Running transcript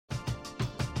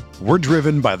We're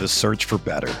driven by the search for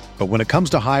better. But when it comes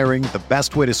to hiring, the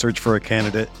best way to search for a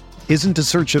candidate isn't to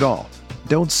search at all.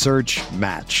 Don't search,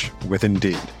 match with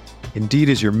Indeed. Indeed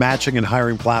is your matching and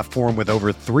hiring platform with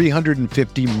over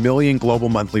 350 million global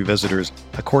monthly visitors,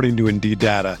 according to Indeed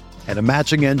data, and a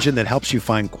matching engine that helps you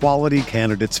find quality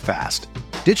candidates fast.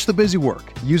 Ditch the busy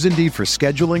work. Use Indeed for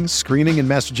scheduling, screening, and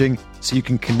messaging so you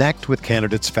can connect with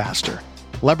candidates faster.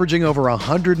 Leveraging over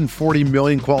 140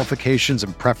 million qualifications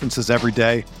and preferences every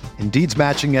day, Indeed's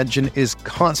matching engine is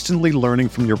constantly learning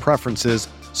from your preferences,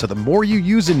 so the more you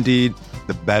use Indeed,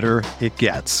 the better it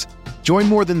gets. Join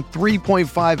more than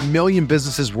 3.5 million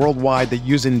businesses worldwide that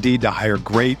use Indeed to hire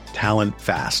great talent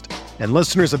fast. And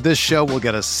listeners of this show will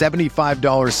get a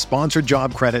 $75 sponsored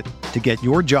job credit to get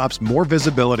your jobs more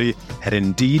visibility at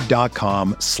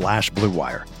Indeed.com/Blue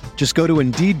Wire. Just go to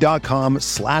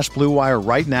Indeed.com/Blue Wire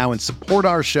right now and support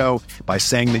our show by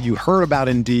saying that you heard about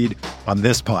Indeed on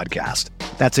this podcast.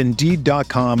 That's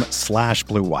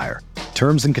Indeed.com/Blue Wire.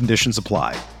 Terms and conditions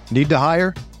apply. Need to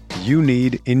hire? You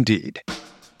need Indeed.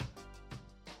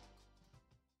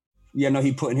 Yeah, no,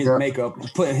 he putting his makeup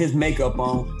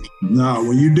on. No,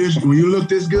 when you look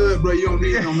this good, bro, you don't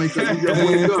need no makeup. You just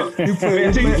wake up. You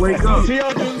wake up.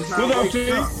 What up,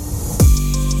 T?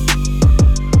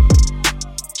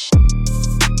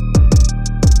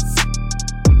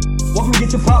 Welcome to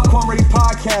Get Your Popcorn Ready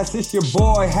podcast. It's your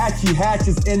boy Hatchie Hatch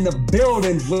is in the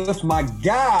building with my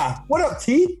guy. What up,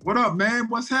 T? What up, man?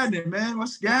 What's happening, man?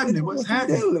 What's happening? What's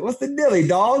happening? What's the dilly,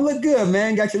 dog? Look good,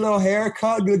 man. Got your little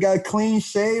haircut. You got a clean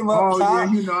shave up top.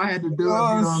 Yeah, I had to do it. You know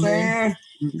what I'm saying?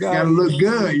 You gotta look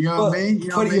good, you know what I mean?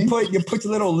 You put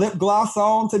your little lip gloss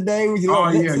on today with your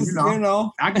I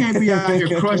can't be out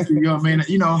here crusty, you know what I mean?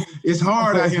 You know, it's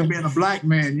hard out here being a black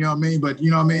man, you know what I mean? But you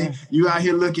know what I mean? You out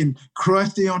here looking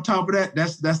crusty on top of that,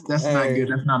 that's not good.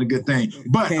 That's not a good thing.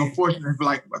 But unfortunately, for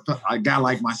like a guy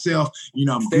like myself, you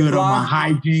know, I'm good on my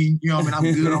hygiene, you know what I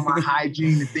mean? I'm good on my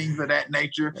hygiene and things of that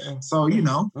nature. So, you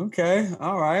know. Okay,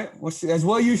 all right. Well, as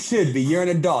well you should be. You're an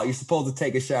adult. You're supposed to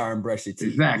take a shower and brush your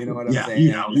teeth. Exactly. You know what I'm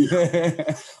saying?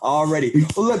 Already.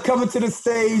 Well, look, coming to the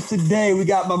stage today, we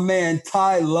got my man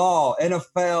Ty Law,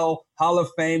 NFL Hall of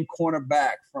Fame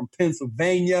cornerback from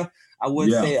Pennsylvania. I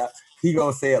would say he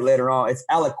gonna say it later on. It's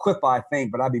Aliquippa, I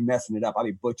think, but I'll be messing it up. I'll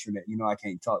be butchering it. You know I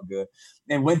can't talk good.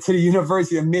 And went to the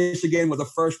University of Michigan, was a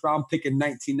first-round pick in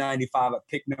 1995 at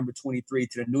pick number 23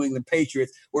 to the New England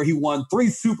Patriots, where he won 3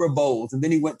 Super Bowls. And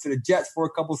then he went to the Jets for a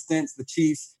couple stints, the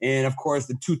Chiefs. And, of course,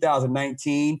 in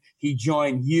 2019, he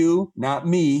joined you, not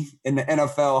me, in the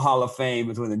NFL Hall of Fame.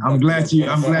 I'm glad you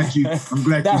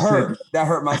said that. That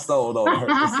hurt my soul, though. It hurt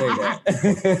to say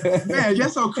that. Man,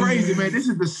 that's so crazy, man. This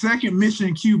is the second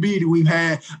Michigan QB that we've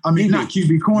had. I mean, not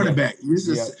QB, cornerback.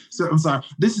 Yeah. I'm sorry.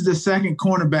 This is the second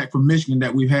cornerback from Michigan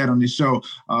that we've had on this show.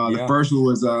 The first one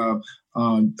was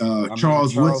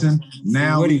Charles Woodson.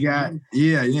 Now we got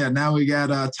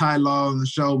Ty Law on the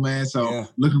show, man. So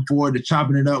looking forward to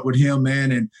chopping it up with him,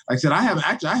 man. And like I said, I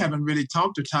haven't really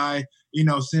talked to Ty, you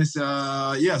know, since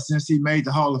he made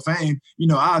the Hall of Fame. You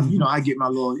know, I get my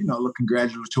little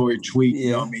congratulatory tweet.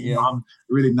 You know what I mean? You know, I'm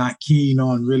really not keen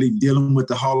on really dealing with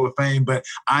the Hall of Fame, but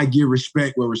I give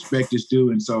respect where respect is due.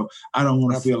 And so I don't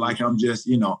want to feel like I'm just,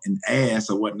 you know, an ass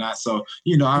or whatnot. So,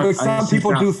 you know, some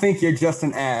people do think you're just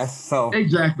an ass. So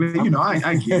exactly. You know,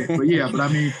 I get it. But I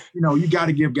mean, you know, you got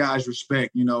to give guys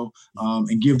respect, you know,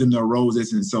 and give them their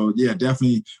roses. And so,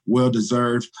 definitely well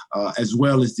deserved, as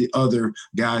well as the other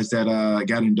guys that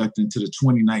got inducted into the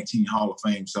 2019 Hall of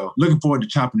Fame. So looking forward to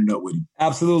chopping it up with him.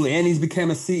 Absolutely. And he's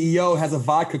became a CEO, has a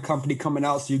vodka company coming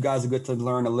out. So you guys are good to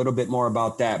learn a little bit more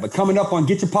about that. But coming up on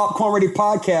Get Your Popcorn Ready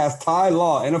podcast, Ty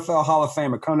Law, NFL Hall of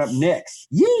Famer, coming up next.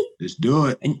 Let's do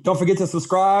it. And don't forget to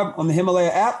subscribe on the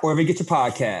Himalaya app or wherever you get your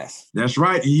podcast. That's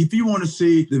right. And if you want to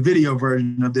see the video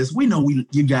version of this, we know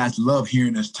you guys love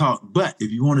hearing us talk. But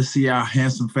if you want to see our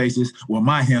handsome faces, well,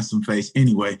 my handsome face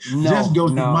anyway, just go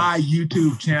to my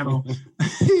YouTube channel,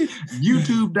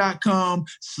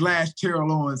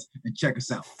 youtube.com/Terrell Owens, and check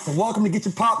us out. So welcome to Get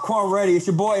Your Popcorn Ready. It's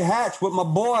your boy Hatch with my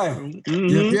boy.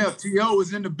 T.O.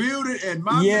 is in the building, and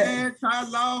my man, Ty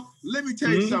Law, let me tell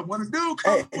you something. When a dude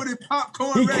comes with his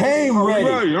popcorn he ready. Came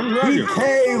ready. I'm ready. He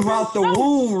came out the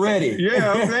womb ready.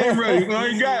 Yeah, I'm ready. I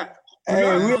ain't got it.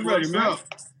 I'm ready, man.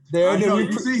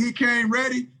 You see, he came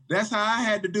ready. That's how I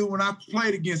had to do when I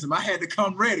played against him. I had to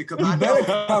come ready because I better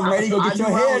come ready. Go get your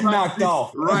head knocked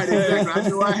off. Right, exactly. I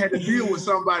knew I had to deal with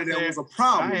somebody that was a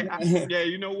problem. Yeah,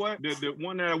 you know what? The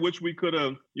one that I wish we could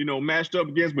have, matched up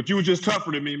against, but you were just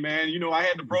tougher than me, man. I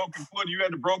had the broken foot, you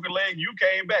had the broken leg, you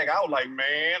came back. I was like,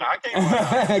 man, I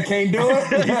can't. Can't do it.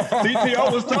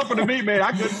 CTO was tougher than me, man.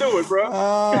 I couldn't do it, bro.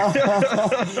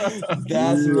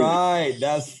 That's right.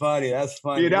 That's funny.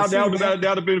 Yeah, that'd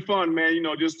have been fun, man.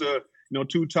 Just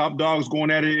two top dogs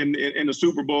going at it in the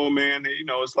Super Bowl, man.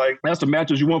 It's like that's the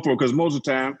matches you want for, because most of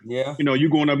the time, you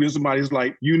going up against somebody, it's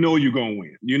like you're gonna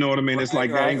win. You know what I mean? It's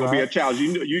like that ain't gonna be a challenge.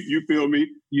 You feel me?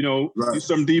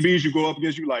 Some DBs you go up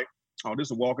against, you like, oh, this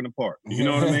is a walk in the park. You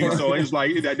know what I mean? So it's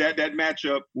like that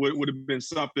matchup would have been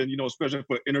something, especially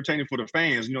for entertaining for the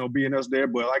fans, being us there.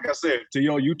 But like I said,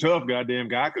 T.O., you tough, goddamn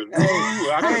guy.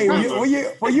 Well,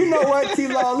 you know what,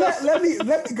 T-Law? Let me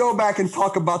go back and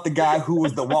talk about the guy who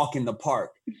was the walk in the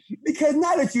park. Because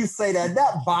now that you say that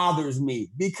bothers me.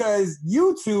 Because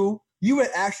you would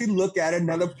actually look at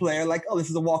another player like, oh, this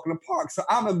is a walk in the park. So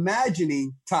I'm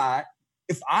imagining, Ty,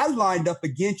 if I lined up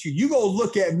against you, you go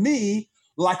look at me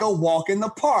like a walk in the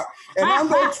park. And I'm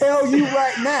going to tell you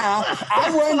right now, I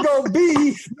wasn't going to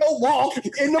be no walk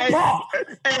in the park.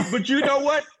 But you know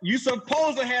what? You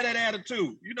supposed to have that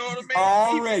attitude. You know what I mean?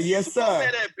 Already, yes, sir.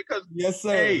 Because, yes,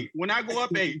 sir. Hey, when I go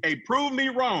up, hey, prove me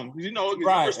wrong.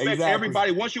 Right, respect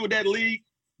everybody. Once you're in that league,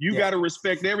 you got to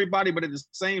respect everybody. But at the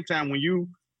same time, when you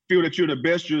feel that you're the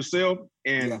best yourself,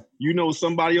 and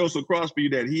somebody else across for you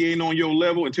that he ain't on your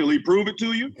level until he prove it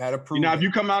to you. Gotta prove it. If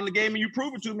you come out in the game and you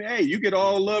prove it to me, hey, you get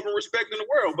all love and respect in the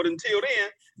world. But until then,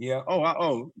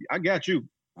 I got you.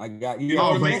 I got you.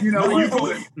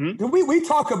 We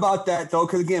talk about that though,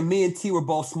 because again, me and T were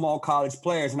both small college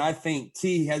players, and I think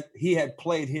he had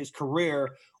played his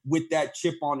career with that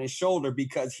chip on his shoulder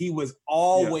because he was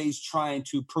always trying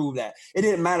to prove that. It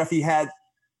didn't matter if he had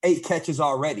 8 catches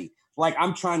already. Like,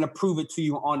 I'm trying to prove it to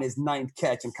you on his 9th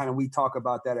catch, and kind of we talk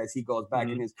about that as he goes back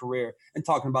in his career and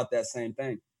talking about that same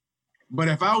thing. But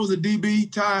if I was a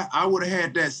DB, Ty, I would have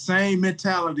had that same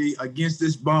mentality against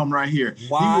this bum right here.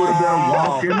 Wow. He would have been a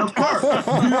walk in the park.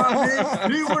 You know what I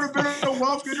mean? He would have been a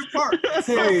walk in the park.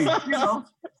 So,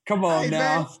 come on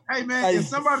now. Man, if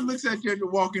somebody looks at you and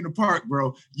walk in the park,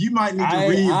 bro, you might need to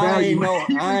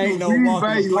reevaluate. I ain't no walk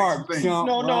in the park.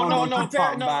 No.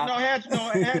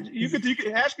 You could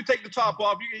take the top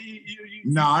off.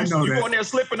 I know that. You go in there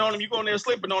slipping on him. You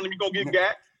go get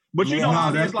got. But you know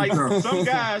how it is. Like some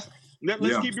guys.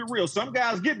 Let's keep it real. Some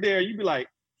guys get there, you be like,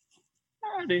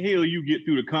 how the hell you get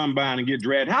through the combine and get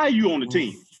drafted? How are you on the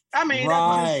team? I mean,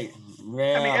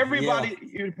 everybody,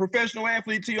 professional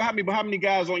athlete to you, how many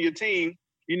guys on your team,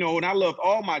 and I love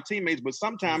all my teammates, but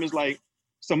sometimes it's like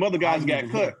some other guys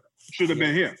got cut, should have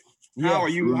been here. How are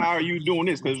you doing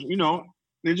this? Because,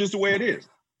 it's just the way it is.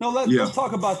 No, let's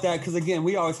talk about that, because again,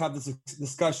 we always have this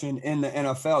discussion in the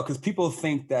NFL because people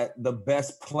think that the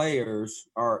best players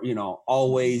are,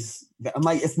 always. I'm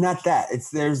like, it's not that.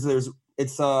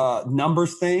 It's a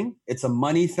numbers thing. It's a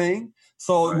money thing.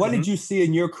 So, what did you see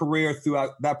in your career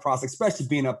throughout that process, especially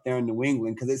being up there in New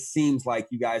England? Because it seems like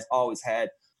you guys always had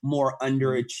more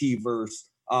underachievers,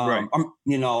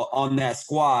 on that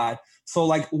squad. So,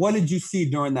 like, what did you see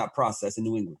during that process in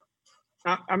New England?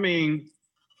 I mean,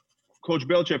 Coach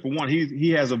Belichick, for one, he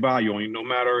has a value on you.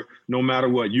 No matter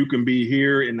what, you can be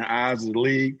here in the eyes of the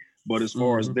league, but as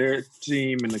far as their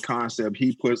team and the concept,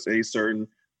 he puts a certain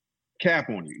cap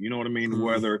on you. You know what I mean?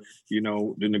 Whether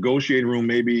the negotiating room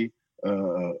may be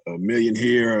 $1 million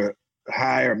here,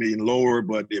 higher, $1 million lower,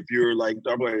 but if you're like,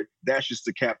 that's just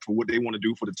the cap for what they want to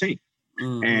do for the team,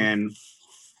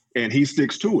 and he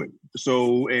sticks to it.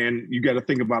 So, and you got to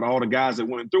think about all the guys that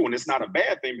went through, and it's not a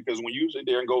bad thing because when you sit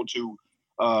there and go to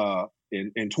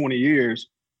in 20 years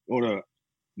or the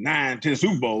 9-10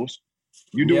 Super Bowls,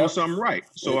 you're doing something right.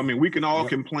 So, I mean, we can all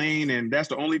complain, and that's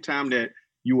the only time that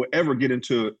you will ever get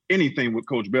into anything with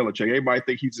Coach Belichick. Everybody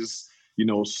think he's just,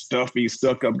 stuffy,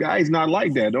 stuck-up guy. He's not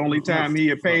like that. The only time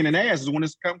he a pain in the ass is when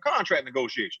it's come contract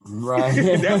negotiations. Right.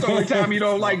 That's the only time you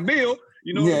don't like Bill,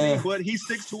 what I mean? But he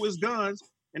sticks to his guns,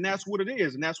 and that's what it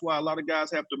is. And that's why a lot of guys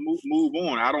have to move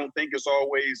on. I don't think it's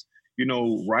always –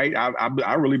 right?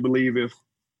 I really believe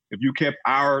if you kept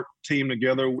our team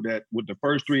together, that with the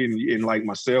first 3 and like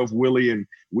myself, Willie, and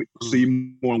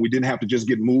Seymour, and we didn't have to just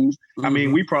get moved. I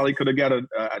mean, we probably could have got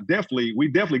we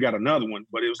definitely got another one,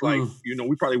 but it was like,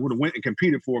 we probably would have went and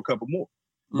competed for a couple more.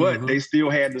 But they still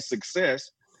had the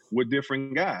success with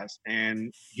different guys,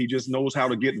 and he just knows how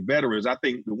to get veterans. I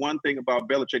think the one thing about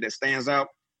Belichick that stands out,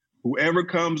 whoever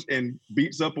comes and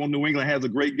beats up on New England has a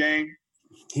great game.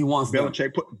 He wants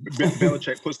Belichick.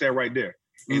 Belichick puts that right there.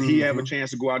 and he have a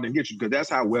chance to go out there and get you, because that's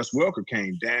how Wes Welker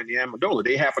came, Danny Amendola.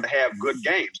 They happen to have good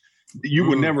games. You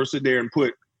would never sit there and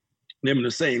put them in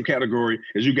the same category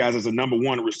as you guys as a number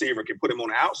one receiver, can put him on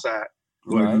the outside.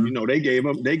 But, they gave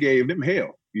them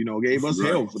hell, gave us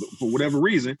hell for whatever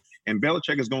reason. And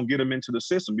Belichick is going to get him into the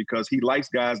system because he likes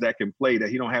guys that can play, that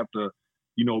he don't have to,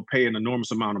 pay an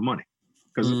enormous amount of money,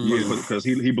 because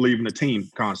he believes in the team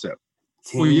concept.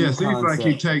 Seems like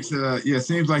he takes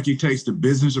the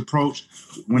business approach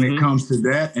when it comes to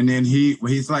that, and then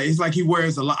he's like he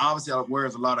wears a lot. Obviously,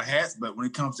 wears a lot of hats, but when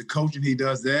it comes to coaching, he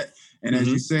does that. And as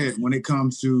you said, when it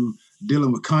comes to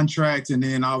dealing with contracts and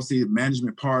then obviously the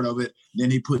management part of it, then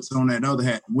he puts on that other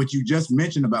hat, which you just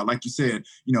mentioned about, like you said,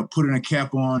 putting a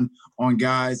cap on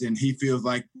guys, and he feels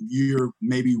like you're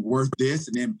maybe worth this.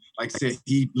 And then, like I said,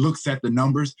 he looks at the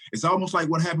numbers. It's almost like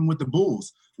what happened with the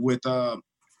Bulls with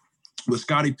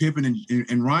Scottie Pippen and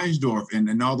Reinsdorf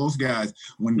and all those guys.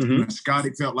 When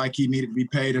Scottie felt like he needed to be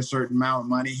paid a certain amount of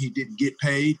money, he didn't get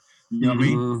paid. You know what I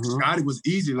mean? Scottie was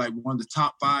easily like one of the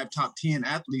top 5, top 10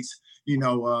 athletes, in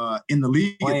the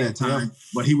league at that time.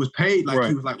 But he was paid like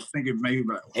he was like thinking maybe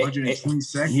like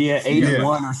 120 Yeah,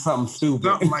 81 or something stupid.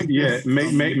 Something like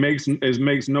it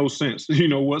makes no sense,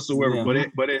 whatsoever. Yeah.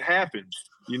 But it happens,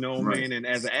 man. And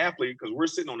as an athlete, because we're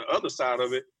sitting on the other side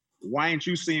of it, why ain't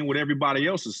you seeing what everybody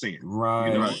else is seeing?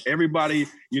 Right. Everybody,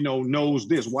 knows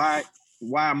this. Why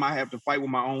am I have to fight with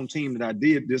my own team that I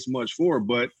did this much for?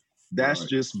 But that's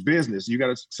just business. You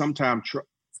got to sometimes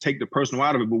take the personal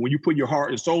out of it. But when you put your heart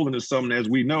and soul into something, as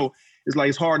we know,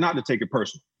 it's hard not to take it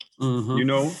personal.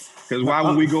 Because why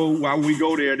would we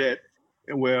go there that,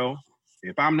 well,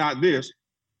 if I'm not this,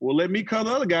 well, let me cover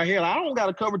the other guy here. I don't got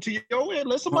to cover T.O. and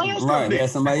let somebody else cover that. Yeah,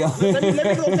 somebody else. let me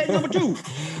go take number 2.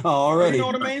 Already. You know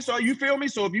what I mean? So you feel me?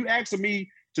 So if you asking me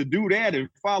to do that and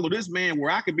follow this man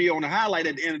where I could be on the highlight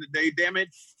at the end of the day, damn it,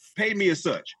 pay me as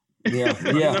such. Yeah,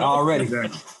 already.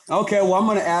 Okay, well, I'm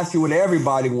going to ask you what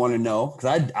everybody want to know,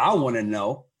 because I want to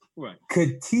know. Right.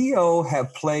 Could T.O.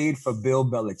 have played for Bill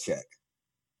Belichick?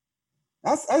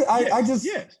 Yes.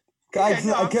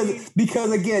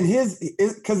 Because again,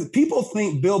 because people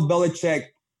think Bill Belichick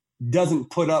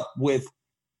doesn't put up with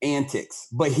antics,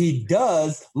 but he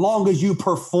does, long as you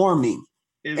performing.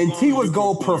 And T was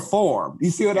go perform.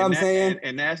 You see what I'm saying?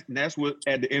 And that's what,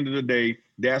 at the end of the day,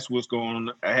 that's what's going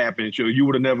to happen. So you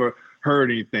would have never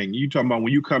heard anything. You talking about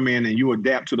when you come in and you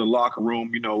adapt to the locker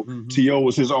room, T.O.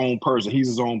 is his own person. He's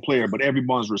his own player, but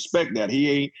everyone's respect that. He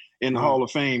ain't in the Hall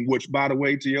of Fame, which, by the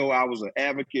way, T.O., I was an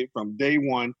advocate from day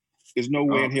one. There's no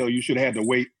way in hell you should have had to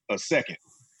wait a second.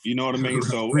 You know what I mean?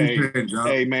 So,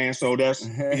 hey, man, so that's,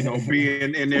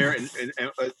 being in there and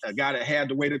a guy that had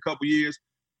to wait a couple years,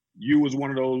 you was one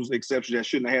of those exceptions that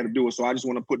shouldn't have had to do it. So I just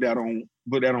want to put that on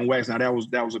wax. Now that was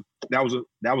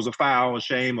a foul, a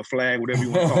shame, a flag, whatever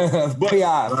you want to call it. But,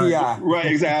 PI. Right,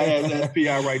 exactly. That's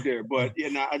PI right there. But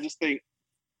I just think,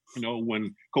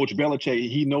 when Coach Belichick,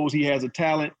 he knows he has a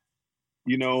talent,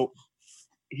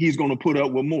 he's going to put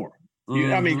up with more.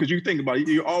 I mean, because you think about it,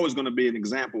 you're always going to be an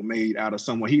example made out of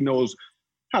someone. He knows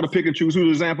how to pick and choose who the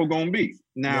example going to be.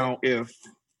 Now, if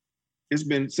it's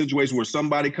been situations where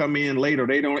somebody come in late or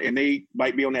they don't, and they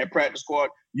might be on that practice squad,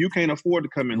 you can't afford to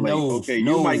come in late.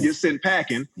 You might get sent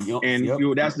packing,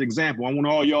 that's the example. I want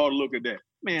all y'all to look at that.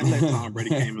 Man, let Tom Brady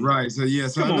came in. Right. So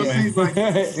come on, man. Like,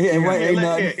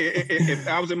 if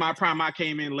I was in my prime, I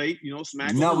came in late.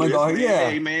 Smack.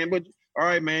 Hey, man, but all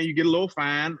right, man, you get a little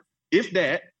fine, if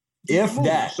that.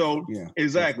 So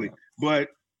exactly. But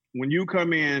when you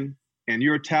come in and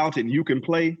you're talented and you can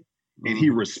play, and he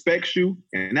respects you,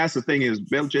 and that's the thing is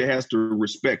Belichick has to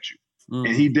respect you,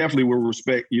 and he definitely will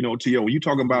respect T.O. When you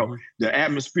talking about the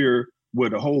atmosphere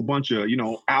with a whole bunch of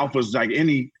alphas like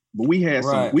but we had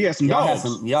some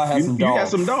dogs. You had some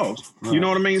dogs. Right. You know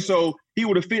what I mean? So he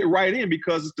would have fit right in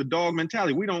because it's the dog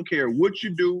mentality. We don't care what you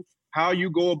do, how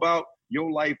you go about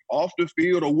your life off the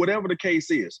field or whatever the case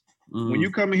is. When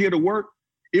you come in here to work,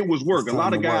 it was work. A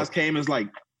lot of guys came and was like,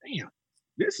 damn,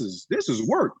 this is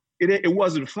work. It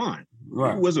wasn't fun.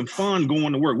 Right. It wasn't fun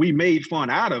going to work. We made fun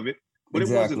out of it, but it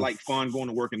wasn't like fun going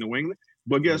to work in New England.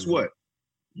 But guess what?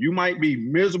 You might be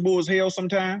miserable as hell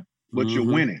sometimes, but you're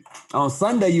winning. On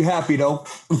Sunday, you happy, though.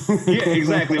 Yeah,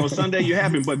 exactly. On Sunday, you're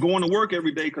happy. But going to work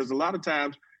every day, because a lot of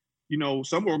times,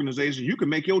 some organizations, you can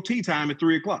make your tea time at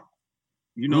 3 o'clock.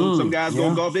 Some guys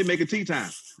go golf, they make a tea time.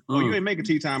 Oh, you ain't making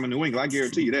tea time in New England. I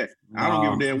guarantee you that. No. I don't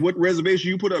give a damn what reservation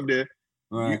you put up there.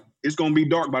 Right. It's going to be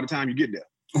dark by the time you get there.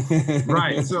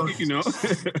 Right. So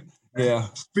yeah.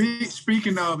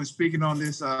 Speaking on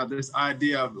this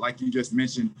idea of, like you just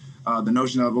mentioned, the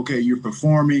notion of you're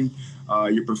performing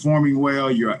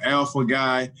well, you're an alpha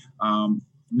guy.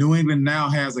 New England now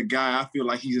has a guy, I feel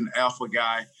like he's an alpha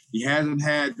guy. He hasn't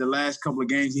had the last couple of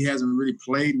games. He hasn't really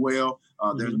played well.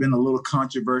 There's been a little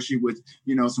controversy with,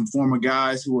 some former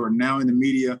guys who are now in the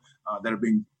media that have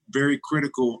been very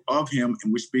critical of him.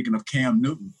 And we're speaking of Cam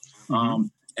Newton.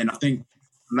 And I think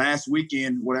last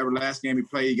weekend, whatever last game he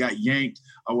played, he got yanked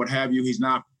or what have you. He's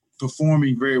not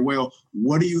performing very well.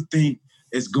 What do you think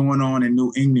is going on in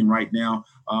New England right now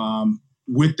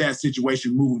with that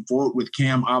situation moving forward with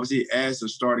Cam, obviously, as a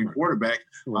starting quarterback?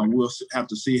 We'll have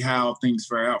to see how things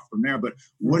fare out from there. But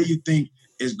what do you think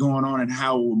is going on and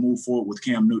how we'll move forward with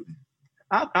Cam Newton?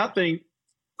 I think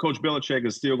Coach Belichick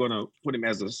is still going to put him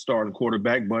as a starting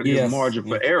quarterback, but his margin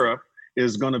for error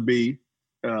is going to be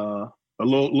a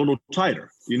little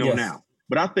tighter, now.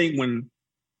 But I think when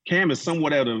Cam is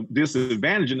somewhat at a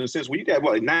disadvantage in the sense when you got,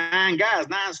 9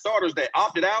 starters that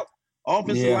opted out,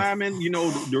 offensive linemen,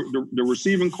 the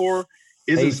receiving core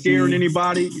isn't scaring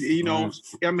anybody.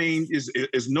 I mean,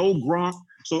 it's no Gronk.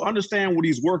 So understand what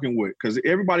he's working with, because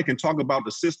everybody can talk about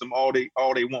the system all they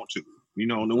want to.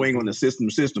 New England, the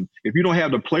system. If you don't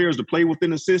have the players to play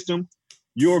within the system,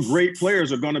 your great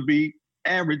players are going to be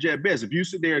average at best. If you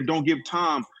sit there and don't give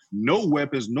Tom no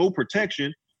weapons, no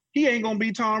protection, he ain't going to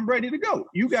be Tom Brady to go.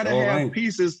 You got to have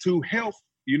pieces to help.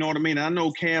 You know what I mean? I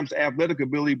know Cam's athletic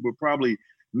ability would probably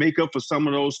make up for some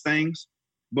of those things,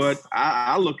 but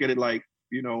I look at it like,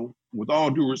 with all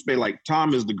due respect, like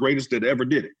Tom is the greatest that ever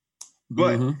did it.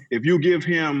 But if you give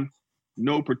him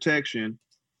no protection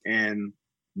and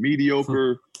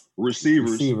mediocre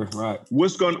receivers,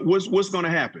 what's gonna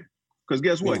happen? Because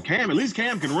guess what? Cam, at least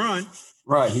Cam can run.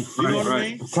 Right. You know what I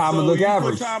mean? Tom would look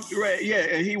average.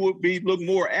 And he would look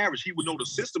more average. He would know the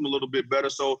system a little bit better.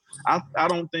 So I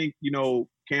don't think,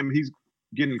 Cam, he's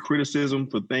getting criticism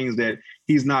for things that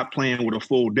he's not playing with a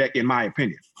full deck, in my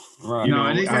opinion.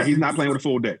 Right. He's not playing with a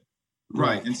full deck.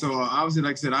 Right. And so obviously,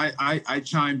 like I said, I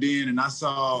chimed in and I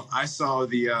saw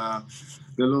the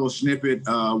little snippet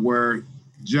where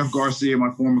Jeff Garcia,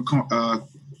 my former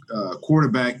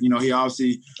quarterback, he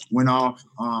obviously went off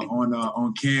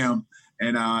on Cam,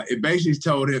 and it basically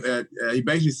told him that he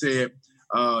basically said,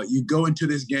 you go into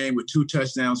this game with 2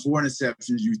 touchdowns, 4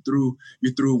 interceptions. You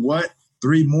threw what?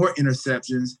 3 more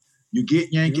interceptions. You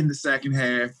get yanked in the second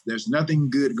half. There's nothing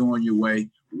good going your way.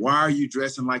 Why are you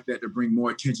dressing like that to bring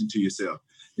more attention to yourself?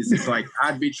 It's just like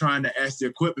I'd be trying to ask the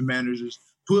equipment managers,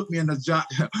 put me in the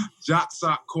jock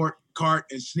sock cart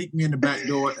and sneak me in the back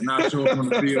door, and I'll show up on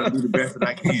the field and do the best that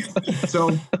I can.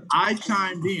 So I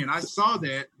chimed in. I saw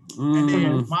that, and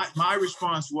then my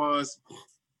response was,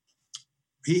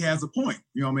 he has a point.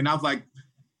 I was like,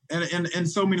 and in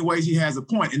so many ways he has a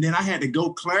point. And then I had to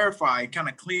go clarify and kind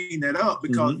of clean that up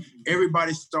because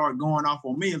everybody started going off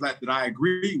on me like that I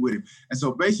agree with him. And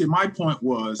so basically my point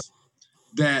was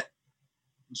that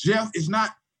Jeff it's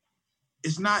not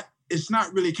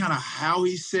really kind of how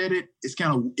he said it.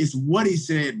 It's what he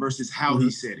said versus how he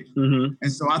said it.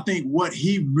 And so I think what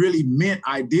he really meant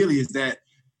ideally is that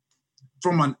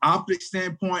from an optics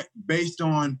standpoint, based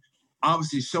on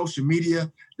obviously social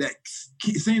media, that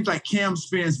it seems like Cam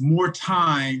spends more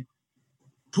time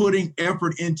putting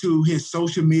effort into his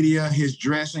social media, his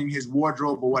dressing, his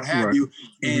wardrobe, or what have you.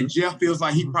 And Jeff feels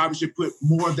like he probably should put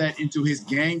more of that into his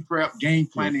game prep, game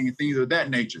planning, and things of that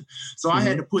nature. So I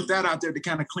had to put that out there to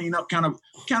kind of clean up kind of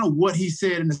what he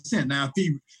said in a sense. Now,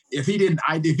 if he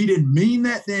didn't mean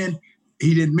that, then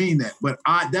he didn't mean that, but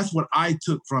that's what I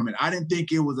took from it. I didn't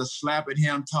think it was a slap at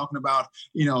him talking about,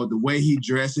 the way he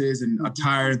dresses and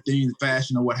attire, things,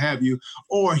 fashion, or what have you,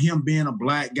 or him being a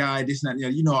black guy, this and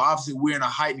that. Obviously we're in a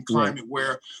heightened climate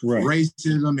where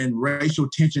racism and racial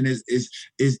tension is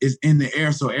in the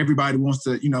air. So everybody wants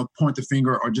to, point the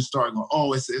finger or just start going,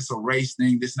 oh, it's a race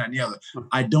thing, this and that and the other.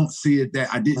 I don't see it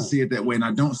that I didn't see it that way, and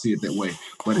I don't see it that way.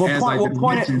 But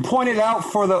point it out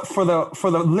for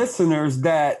the listeners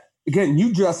that. Again,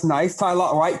 you dress nice, Ty,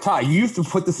 right? Ty, you used to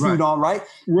put the suit on, right?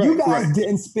 You guys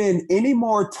didn't spend any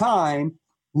more time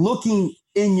looking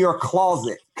in your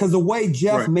closet, because the way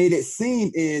Jeff made it seem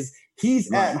is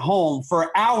he's at home for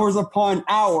hours upon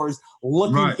hours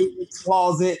looking through the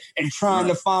closet and trying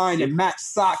to find and match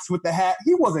socks with the hat.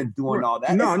 He wasn't doing all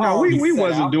that. No, we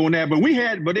wasn't doing that,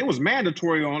 but it was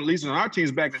mandatory on, at least on our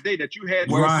teams back in the day, that you had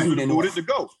to suit to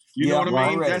go. You know what I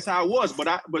mean? That's how it was.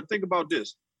 But think about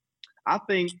this. I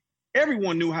think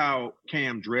everyone knew how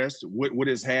Cam dressed with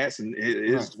his hats and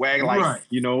his swag.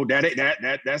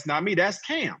 That's not me. That's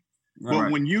Cam. But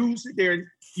when you sit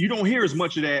there, you don't hear as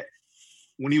much of that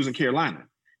when he was in Carolina.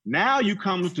 Now you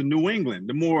come to New England,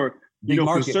 the more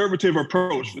conservative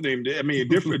approach for them. I mean,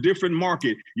 a different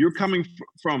market. You're coming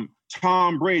from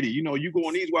Tom Brady. You go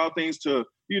on these wild things to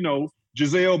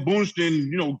Gisele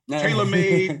Bundchen,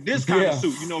 tailor-made, this kind of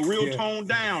suit, real toned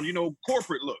down,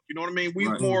 corporate look. You know what I mean? We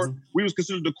was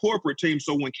considered the corporate team.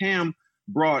 So when Cam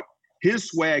brought his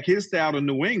swag, his style to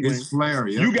New England, his flair,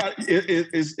 you got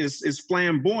it's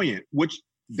flamboyant, which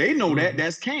they know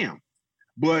that's Cam.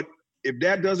 But if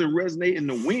that doesn't resonate in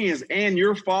the wins and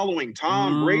you're following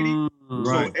Tom Brady,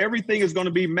 so everything is going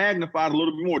to be magnified a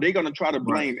little bit more. They're going to try to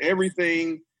blame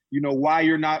everything, why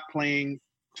you're not playing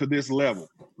to this level.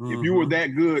 If you were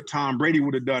that good, Tom Brady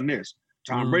would have done this.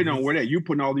 Tom Brady don't wear that. You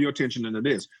putting all your attention into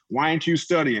this. Why ain't you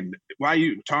studying?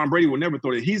 Tom Brady would never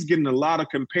thought it. He's getting a lot of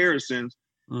comparisons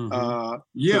to Tom.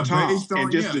 Based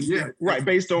on,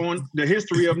 based on the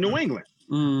history of New England.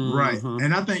 Right.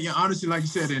 And I think, honestly, like you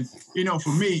said, and,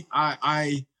 for me,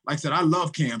 I like I said, I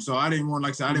love Cam. So I didn't want,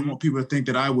 I didn't want people to think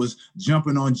that I was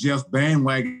jumping on Jeff's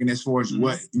bandwagon as far as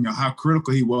what, how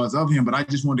critical he was of him. But I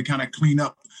just wanted to kind of clean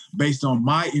up based on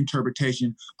my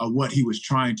interpretation of what he was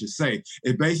trying to say.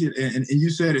 It basically, and you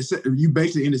said it, you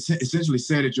basically essentially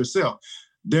said it yourself.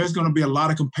 There's going to be a lot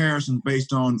of comparisons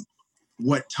based on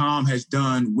what Tom has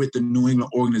done with the New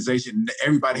England organization.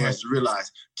 Everybody has to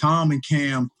realize Tom and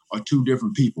Cam are two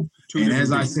different people.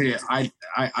 As I said,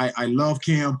 I love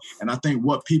Cam, and I think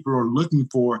what people are looking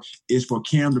for is for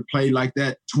Cam to play like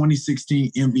that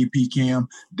 2016 MVP Cam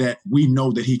that we know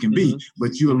that he can be.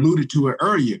 But you alluded to it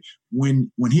earlier.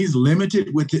 When he's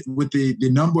limited with the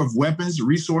number of weapons,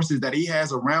 resources that he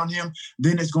has around him,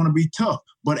 then it's going to be tough.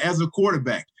 But as a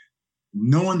quarterback,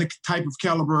 knowing the type of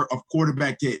caliber of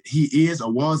quarterback that he is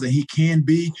or was and he can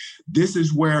be, this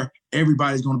is where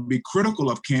everybody's going to be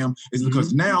critical of Cam, is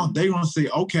because now they're going to say,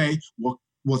 okay, well,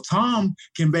 Tom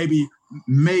can maybe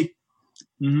make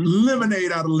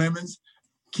lemonade out of lemons.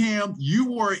 Cam, you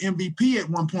were MVP at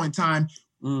one point in time.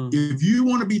 If you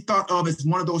want to be thought of as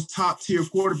one of those top tier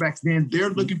quarterbacks, then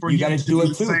they're looking for him to do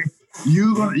the same.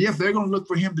 They're going to look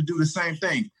for him to do the same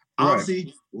thing.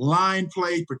 Obviously, line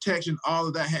play, protection, all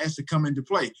of that has to come into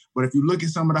play. But if you look at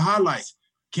some of the highlights,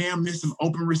 Cam missed some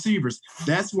open receivers.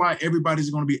 That's why everybody's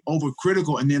going to be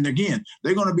overcritical. And then again,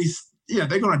 they're going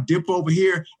to dip over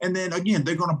here. And then again,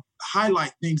 they're going to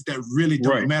highlight things that really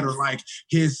don't matter, like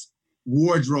his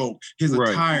wardrobe, his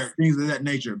attire, things of that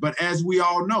nature. But as we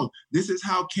all know, this is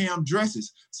how Cam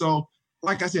dresses. So,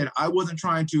 like I said, I wasn't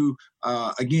trying to,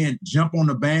 again, jump on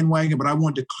the bandwagon, but I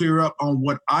wanted to clear up on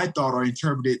what I thought or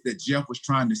interpreted that Jeff was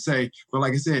trying to say. But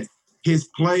like I said, his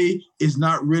play is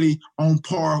not really on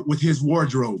par with his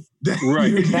wardrobe.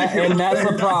 And that's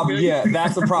a problem. Yeah,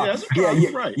 that's a problem.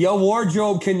 Your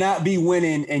wardrobe cannot be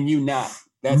winning and you not.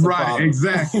 That's a problem.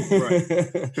 Exactly.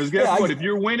 Because guess what? If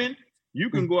you're winning, you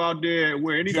can go out there and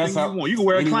wear anything you want. You can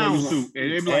wear a clown suit,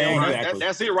 and they'll be like,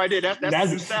 that's it right there. That's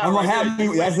the style. I'm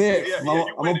gonna that's it.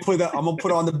 I'm gonna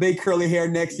put on the big curly hair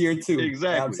next year too.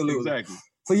 Exactly. Absolutely. Exactly.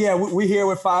 So yeah, we're here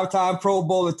with 5-time Pro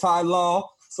Bowler Ty Law.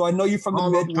 So I know you're from the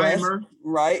Midwest,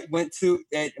 right? Went to,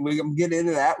 and we're gonna get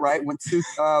into that, right? Went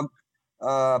to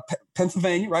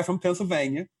Pennsylvania, right? From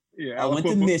Pennsylvania. Yeah. I went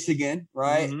to Michigan,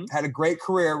 right? Had a great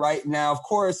career, right? Now, of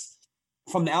course,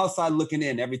 from the outside looking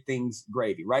in, everything's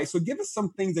gravy, right? So give us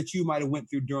some things that you might have went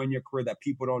through during your career that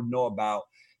people don't know about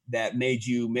that made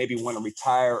you maybe want to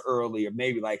retire early, or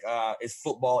maybe like, is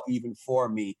football even for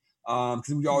me?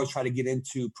 Because we always try to get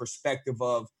into perspective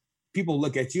of people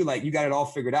look at you like you got it all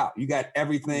figured out. You got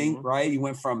everything, right? You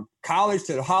went from college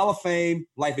to the Hall of Fame.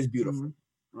 Life is beautiful,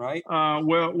 right?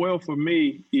 Well, for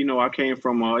me, I came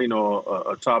from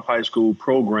a top high school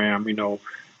program,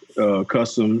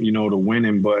 custom, to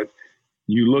winning, but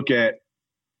you look at,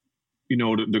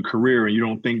 the career and you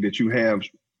don't think that you have,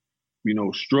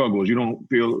 struggles. You don't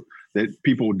feel that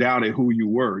people doubted who you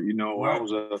were. I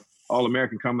was a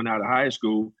All-American coming out of high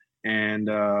school. And,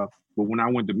 but when I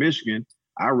went to Michigan,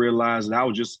 I realized that I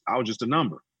was just a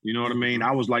number. You know what I mean?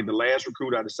 I was like the last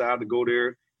recruit. I decided to go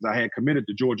there because I had committed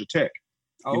to Georgia Tech,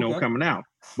 coming out.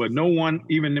 But no one,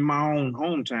 even in my own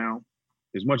hometown,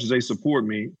 as much as they support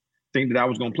me, think that I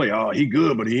was going to play. Oh, he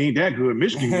good, but he ain't that good.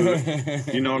 Michigan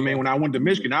good. You know what I mean? When I went to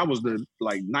Michigan, I was the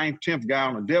 9th, 10th guy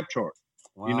on the depth chart.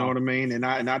 Wow. You know what I mean? And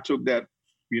I took that,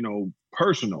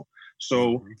 personal.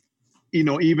 So,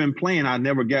 even playing, I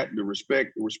never got the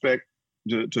respect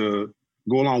to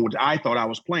go along with. I thought I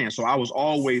was playing, so I was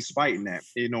always fighting that.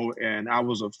 And I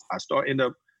ended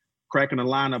up cracking the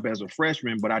lineup as a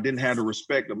freshman, but I didn't have the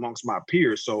respect amongst my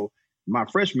peers. So my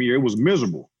freshman year, it was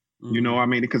miserable. You know what I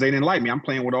mean? Because they didn't like me. I'm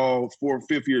playing with all 4th,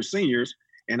 5th year seniors,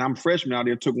 and I'm freshman out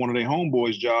there, took one of their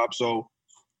homeboys' jobs. So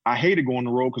I hated going on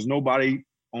the road because nobody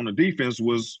on the defense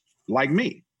was like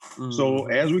me. So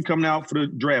as we coming out for the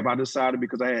draft, I decided,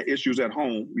 because I had issues at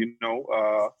home,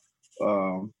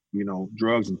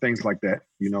 drugs and things like that.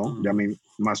 I mean,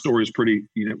 my story is pretty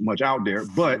much out there,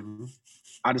 but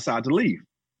I decided to leave.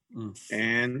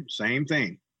 And same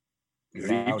thing.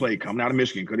 Could he play coming out of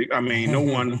Michigan? No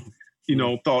one,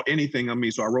 thought anything of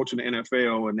me. So I wrote to the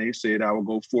NFL and they said I would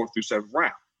go 4th through 7th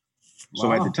round. Wow.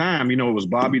 So at the time, it was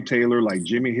Bobby Taylor, like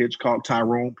Jimmy Hitchcock,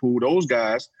 Tyrone Poole, those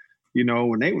guys, and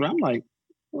I'm like,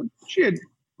 well, shit.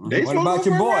 What about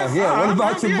your boy? Yeah, what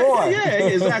about your boy? Yeah,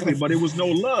 exactly. But it was no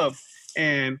love.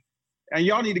 And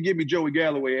y'all need to give me Joey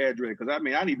Galloway address because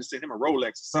I need to send him a Rolex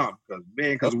or something.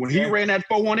 Because when he ran that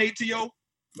 418 to you,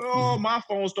 my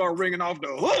phone started ringing off the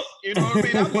hook. You know what I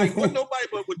mean? I'm like, what nobody?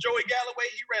 But with Joey Galloway,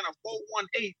 he ran a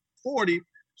 418-40.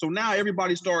 So now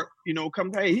everybody start,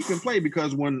 come, hey, he can play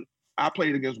because when we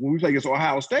played against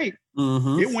Ohio State,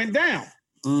 it went down.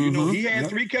 He had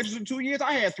 3 catches in 2 years.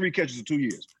 I had 3 catches in 2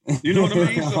 years. You know what I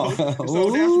mean? So that's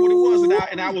what it was.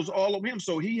 And I was all of him.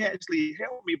 So he actually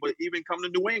helped me. But even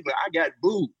coming to New England, I got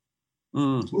booed.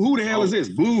 Who the hell is this?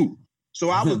 Boo. So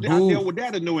I dealt with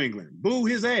that in New England. Boo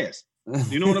his ass.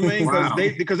 You know what I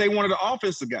mean? Because they wanted an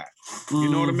offensive guy. You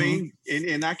know what I mean?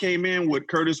 And I came in with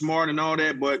Curtis Martin and all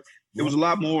that, but there was a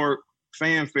lot more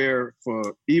fanfare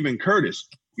for even Curtis,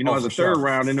 as a third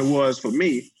round than it was for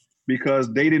me.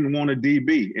 Because they didn't want a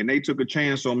DB and they took a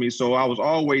chance on me. So I was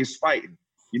always fighting,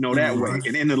 that way.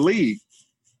 And in the league,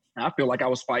 I feel like I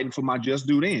was fighting for my just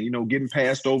due then, getting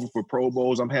passed over for Pro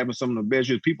Bowls. I'm having some of the best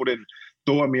years. People didn't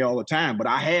throw at me all the time, but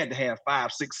I had to have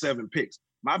 5, 6, 7 picks.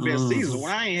 My best season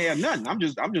when I ain't had nothing. I'm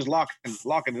just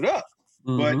locking it up.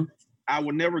 But I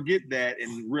would never get that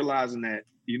and realizing that,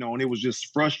 and it was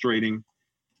just frustrating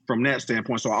from that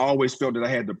standpoint. So I always felt that I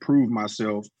had to prove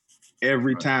myself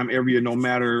every time, every year, no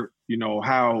matter,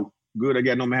 how good I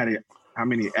got, no matter how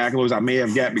many accolades I may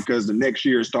have got, because the next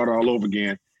year started all over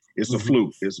again. It's a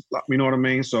fluke. You know what I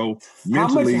mean? So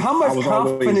mentally, how much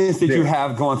confidence did you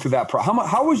have going through that process?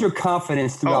 How was your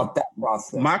confidence throughout that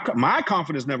process? My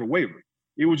confidence never wavered.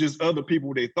 It was just other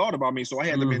people, they thought about me. So I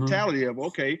had the mentality of,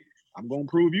 okay, I'm going to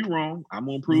prove you wrong. I'm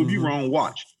going to prove you wrong.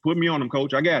 Watch. Put me on him,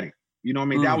 coach. I got it. You know what I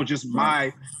mean? That was just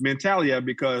my mentality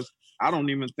because I don't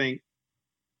even think,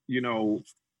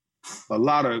 a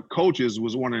lot of coaches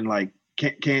was wondering like,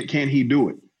 can he do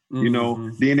it?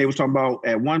 Then they was talking about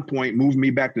at one point moving me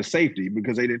back to safety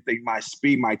because they didn't think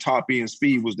my top end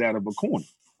speed was that of a corner.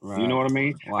 Right. You know what I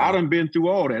mean? Wow. I done been through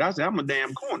all that. I said, I'm a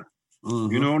damn corner.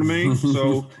 You know what I mean?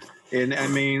 So,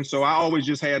 so I always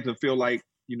just had to feel like,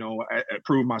 I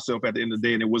proved myself at the end of the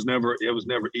day, and it was never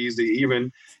easy.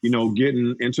 Even,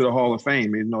 getting into the Hall of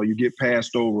Fame, you get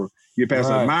passed over.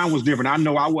 Right. Mine was different. I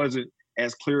know I wasn't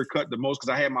as clear cut the most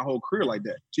because I had my whole career like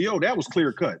that. T.O., that was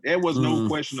clear cut. There was no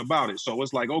question about it. So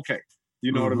it's like, okay,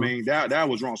 you know what I mean? That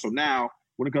was wrong. So now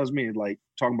when it comes to me, like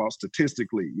talking about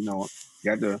statistically,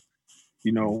 got the,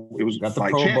 it was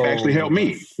like Champ actually helped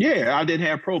me. Yeah, I didn't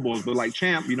have Pro Bowls, but like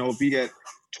Champ, if he had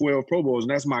 12 Pro Bowls,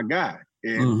 and that's my guy.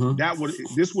 And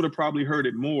this would have probably hurt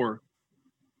it more,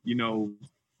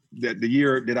 that the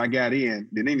year that I got in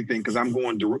than anything, because I'm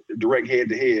going direct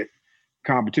head-to-head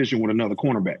competition with another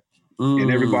cornerback.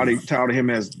 And everybody touted him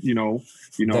as, one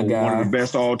of the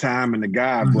best all time and the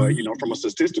guy. But, from a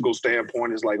statistical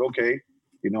standpoint, it's like, okay,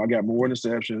 I got more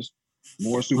interceptions,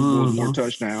 more Super Bowls, more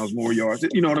touchdowns, more yards.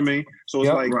 You know what I mean? So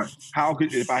it's how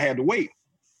could, if I had to wait,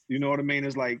 you know what I mean?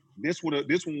 It's like this one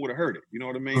would have hurt it. You know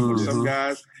what I mean? But some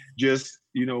guys just,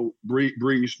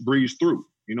 breeze through.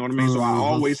 You know what I mean? So I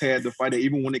always had to fight it,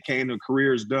 even when it came to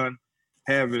careers done,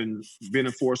 having been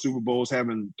in 4 Super Bowls,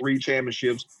 having 3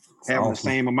 championships, having the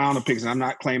same amount of picks. And I'm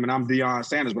not claiming I'm Deion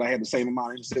Sanders, but I had the same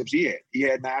amount of interceptions he had. He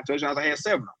had 9 touchdowns. I had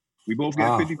 7. We both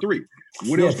got 53.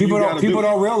 What else people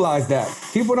don't realize that.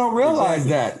 People don't realize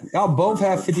that. Y'all both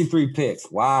have 53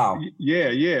 picks. Wow.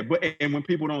 Yeah. But when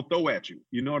people don't throw at you,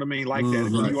 you know what I mean? Like that.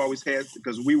 You always had,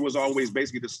 because we was always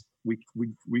basically this,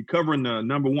 we covering the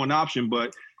number one option,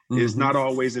 but it's not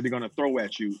always that they're going to throw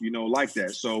at you, like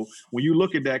that. So when you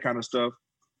look at that kind of stuff,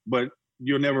 but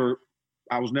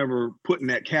I was never put in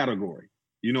that category.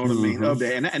 You know what I mean? Of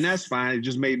that. And that's fine. It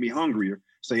just made me hungrier.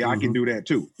 Say, I can do that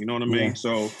too. You know what I mean? Yeah.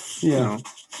 So,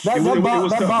 that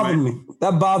bothered me.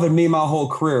 That bothered me my whole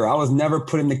career. I was never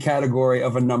put in the category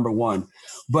of a number one,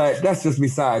 but that's just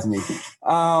besides me.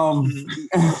 I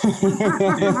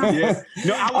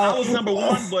was number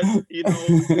one, but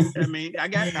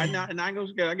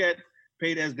I got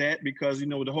paid as that because,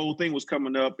 the whole thing was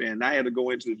coming up and I had to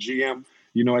go into the GM,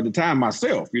 at the time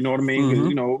myself, you know what I mean?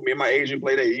 Because, me and my agent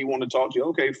played that. He wanted to talk to you.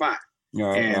 Okay, fine.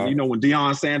 When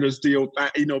Deion Sanders still,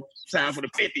 signed for the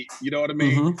 50, you know what I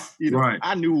mean?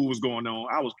 I knew what was going on.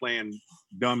 I was playing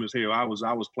dumb as hell. I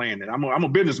was playing it. I'm a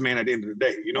businessman at the end of the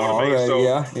day. You know what I mean?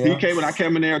 So he came and I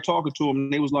came in there talking to him,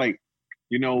 and they was like,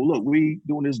 you know, look, we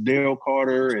doing this Dale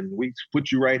Carter, and we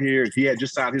put you right here. He had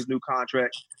just signed his new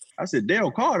contract. I said,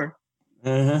 Dale Carter?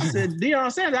 I said,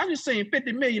 Deion Sanders, I just seen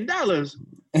 $50 million.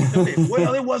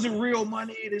 Well, it wasn't real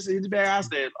money. It's bad. I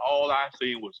said, all I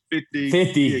seen was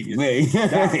 $50 million.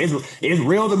 It's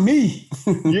real to me.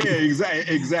 Yeah,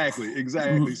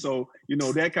 exactly. So, you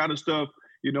know, that kind of stuff,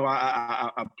 you know,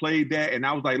 I played that, and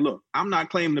I was like, look, I'm not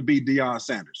claiming to be Deion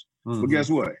Sanders. But guess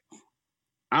what?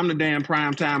 I'm the damn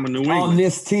prime time in New England. On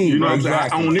this team, you know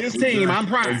exactly. On this team, I'm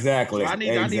prime. Exactly. So I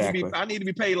need to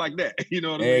be paid like that. You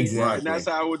know what I mean? Exactly. And that's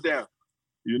how it went down.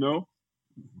 You know?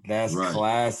 That's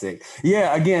classic.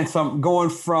 Yeah, again, so I'm going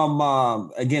from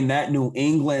again that New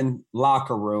England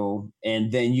locker room,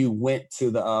 and then you went to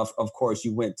the of course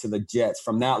you went to the Jets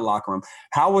from that locker room.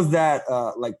 How was that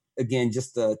like again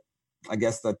just the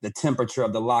temperature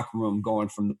of the locker room going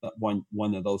from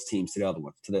one of those teams to the other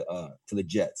one, to the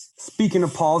Jets? Speaking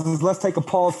of pauses, let's take a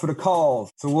pause for the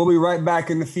calls. So we'll be right back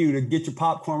in the few to Get Your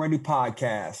Popcorn Ready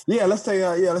podcast. Yeah, let's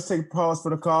take a pause for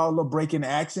the call, a little break in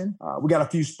action. We got a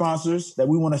few sponsors that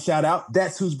we want to shout out.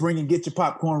 That's who's bringing Get Your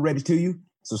Popcorn Ready to you.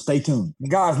 So stay tuned.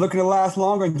 Guys, looking to last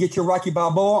longer and get your Rocky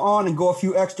Balboa on and go a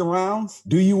few extra rounds?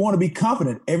 Do you want to be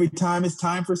confident every time it's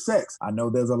time for sex? I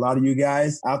know there's a lot of you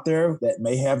guys out there that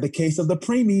may have the case of the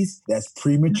preemies. That's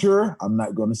premature. I'm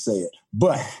not going to say it.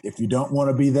 But if you don't want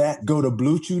to be that, go to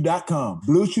BlueChew.com.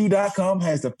 BlueChew.com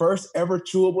has the first ever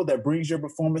chewable that brings your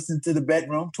performance into the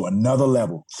bedroom to another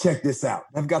level. Check this out.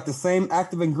 They've got the same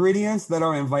active ingredients that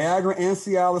are in Viagra and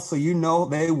Cialis, so you know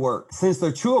they work. Since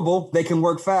they're chewable, they can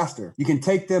work faster. You can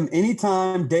take them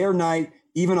anytime, day or night,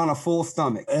 even on a full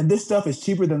stomach. And this stuff is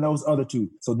cheaper than those other two.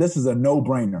 So this is a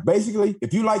no-brainer. Basically,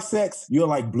 if you like sex, you'll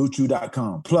like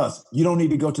BlueChew.com. Plus, you don't need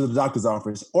to go to the doctor's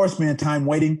office or spend time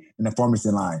waiting in the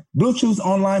pharmacy line. Blue Chew's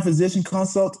online physician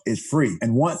consult is free.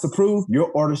 And once approved, your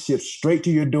order ships straight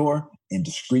to your door in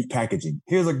discreet packaging.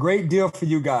 Here's a great deal for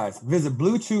you guys. Visit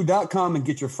BlueChew.com and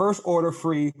get your first order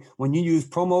free when you use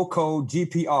promo code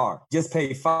GPR. Just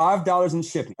pay $5 in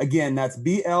shipping. Again, that's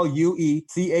BlueChew.com,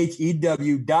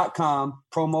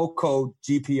 promo code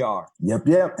GPR. Yep.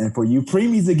 And for you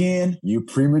preemies again, you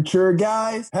premature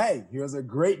guys, hey, here's a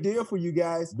great deal for you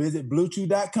guys. Visit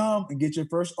BlueChew.com and get your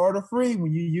first order free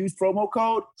when you use promo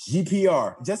code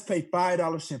GPR. Just pay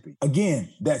 $5 shipping. Again,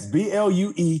 that's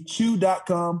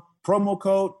BlueChew.com, promo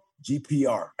code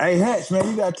GPR. Hey, Hatch, man,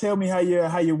 you got to tell me how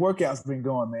your workout's been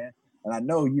going, man. And I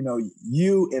know,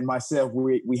 you and myself,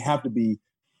 we have to be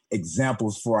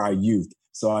examples for our youth.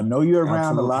 So I know you're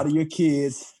around a lot of your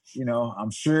kids.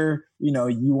 I'm sure,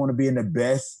 you want to be in the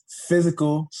best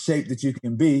physical shape that you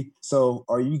can be. So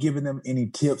are you giving them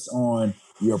any tips on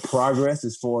your progress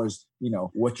as far as,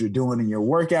 what you're doing in your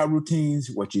workout routines,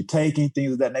 what you're taking,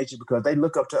 things of that nature, because they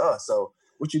look up to us. So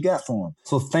what you got for them?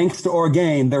 So thanks to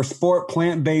Orgain, their sport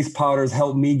plant-based powders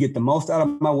help me get the most out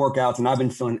of my workouts, and I've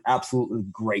been feeling absolutely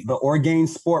great. The Orgain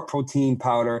Sport Protein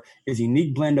Powder is a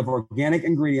unique blend of organic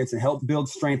ingredients and help build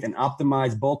strength and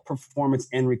optimize both performance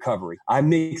and recovery. I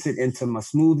mix it into my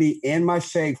smoothie and my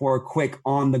shake for a quick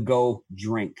on-the-go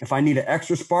drink. If I need an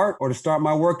extra spark or to start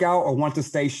my workout or want to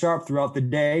stay sharp throughout the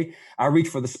day, I reach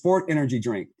for the Sport Energy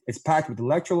Drink. It's packed with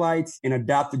electrolytes and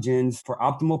adaptogens for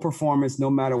optimal performance no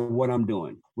matter what I'm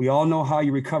doing. We all know how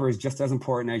you recover is just as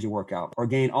important as your workout.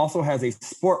 Orgain also has a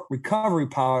sport recovery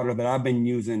powder that I've been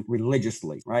using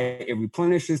religiously, right? It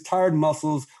replenishes tired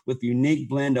muscles with a unique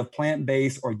blend of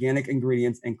plant-based organic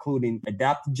ingredients, including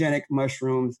adaptogenic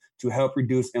mushrooms to help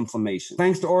reduce inflammation.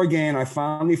 Thanks to Orgain, I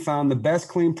finally found the best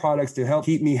clean products to help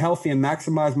keep me healthy and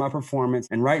maximize my performance.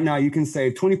 And right now you can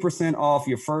save 20% off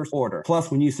your first order.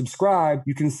 Plus, when you subscribe,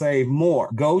 you can save more.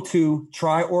 Go to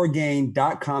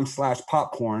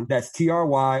tryorgain.com/popcorn. That's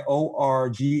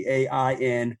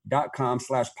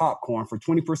TRYORGAIN.com/popcorn for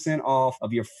 20% off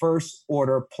of your first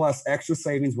order plus extra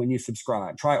savings when you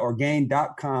subscribe.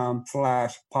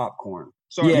 Tryorgain.com/popcorn.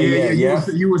 Sorry,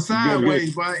 you were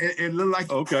sideways, boy. It looked like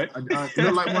it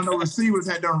looked like one of the receivers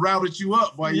had done routed you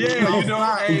up, boy. Hey,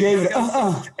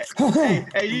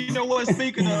 you know what?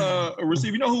 Speaking of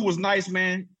receiver, you know who was nice,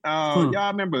 man? Y'all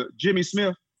remember Jimmy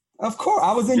Smith? Of course,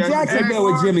 I was in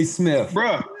Jacksonville with Jimmy Smith,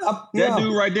 bro. That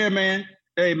dude right there, man.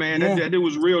 Hey, man, that dude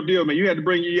was real deal, man. You had to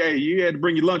bring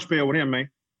your lunch pail with him, man.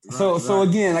 So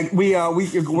again, like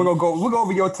we'll go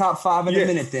over your top 5 in a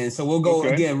minute then. So we'll go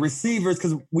again, receivers,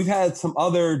 because we've had some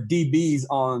other DBs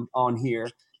on here.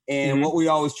 And what we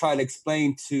always try to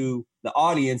explain to the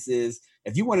audience is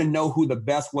if you want to know who the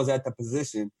best was at the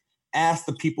position, ask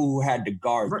the people who had to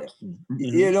guard them. Mm-hmm.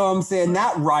 You know what I'm saying?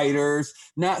 Not writers,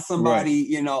 not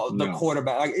somebody, the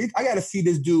quarterback. Like, I got to see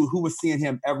this dude who was seeing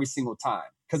him every single time.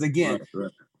 Because again,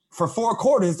 for 4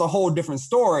 quarters, it's a whole different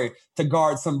story to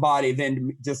guard somebody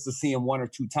than just to see him 1 or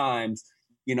 2 times,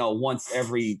 once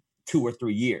every 2 or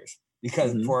 3 years.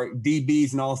 Because for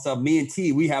DBs and all stuff, me and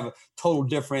T, we have a total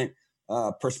different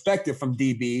perspective from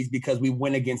DBs because we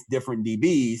went against different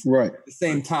DBs. Right. At the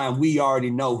same time, we already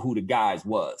know who the guys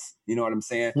was. You know what I'm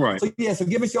saying? Right. So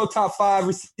give us your top 5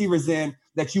 receivers then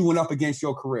that you went up against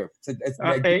your career.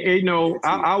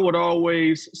 I would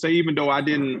always say, even though I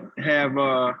didn't have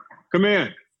I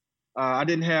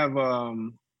didn't have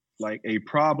like a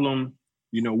problem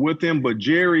with him, but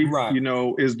Jerry,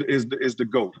 is the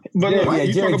GOAT. But look,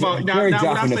 you talk about now when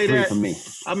I say that, for me.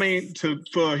 I mean,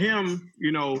 for him,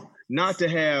 not to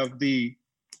have the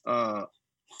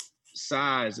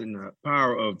size and the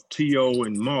power of T.O.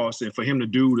 and Moss, and for him to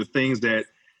do the things that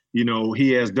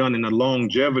he has done in the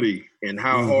longevity and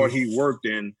how hard he worked,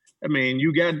 and I mean,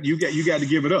 you got to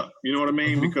give it up. You know what I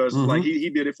mean? Because like he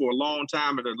did it for a long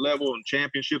time at a level and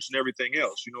championships and everything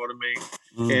else. You know what I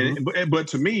mean? And but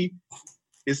to me,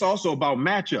 it's also about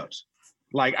matchups.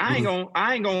 Like I ain't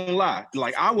gonna lie.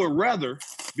 Like I would rather,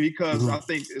 because I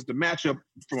think it's the matchup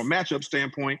from a matchup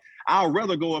standpoint. I'd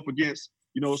rather go up against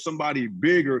somebody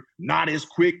bigger, not as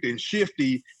quick and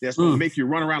shifty, that's gonna make you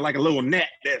run around like a little gnat.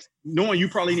 That's knowing you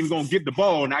probably ain't even gonna get the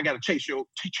ball, and I gotta chase you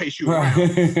around.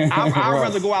 I'd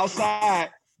rather go outside.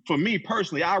 For me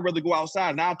personally, I'd rather go outside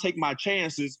and I'll take my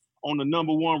chances on the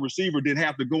number 1 receiver than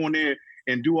have to go in there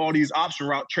and do all these option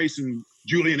route chasing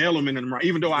Julian Edelman and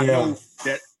even though I know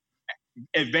that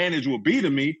advantage will be to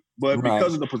me, but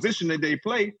because of the position that they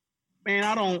play, man,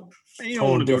 you don't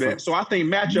want to do that. So I think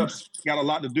matchups got a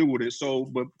lot to do with it. So,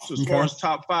 but as far as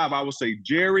top 5, I would say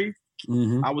Jerry.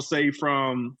 I would say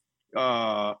from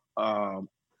a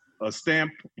power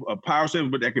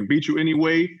stamp, but that can beat you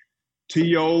anyway.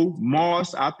 T.O.,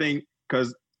 Moss, I think,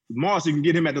 because Moss, you can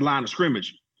get him at the line of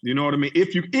scrimmage. You know what I mean?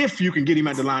 If you can get him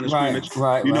at the line of scrimmage,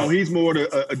 he's more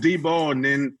a deep ball, and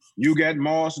then you got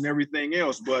Moss and everything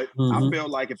else. But I felt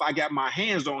like if I got my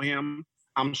hands on him,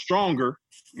 I'm stronger.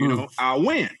 I'll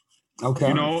win.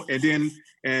 Okay. And then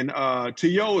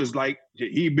T.O. is like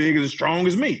he big and strong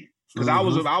as me because I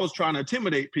was trying to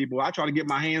intimidate people. I try to get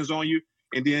my hands on you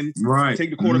and then take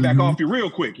the quarterback off you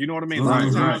real quick. You know what I mean? A lot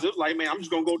of times it's like, man, I'm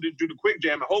just gonna go do the quick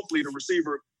jam and hopefully the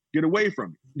receiver get away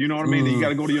from you. You know what I mean? Then you got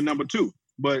to go to your number 2.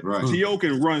 But T.O.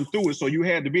 can run through it, so you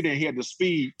had to be there. He had the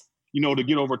speed, to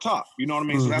get over top. You know what I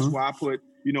mean? So that's why I put,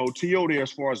 T.O. there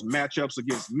as far as matchups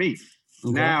against me.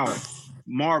 Okay. Now,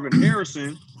 Marvin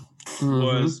Harrison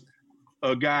was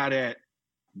a guy that,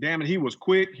 damn it, he was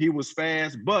quick, he was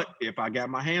fast, but if I got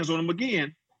my hands on him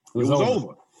again, it was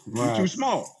over. He was too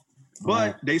small.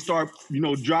 But they start,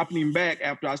 dropping him back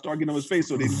after I start getting on his face,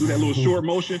 so they do that little short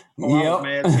motion. I was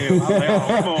mad as hell. I was like, oh,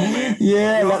 come on, man.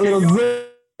 Yeah, that little zip.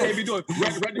 They be doing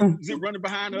running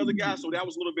behind the other guy, so that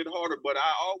was a little bit harder. But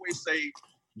I always say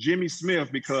Jimmy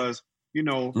Smith because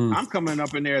I'm coming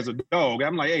up in there as a dog.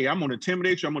 I'm like, hey, I'm gonna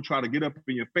intimidate you. I'm gonna try to get up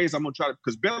in your face. I'm gonna try to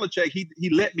because Belichick he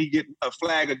let me get a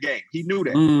flag a game. He knew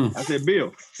that. I said,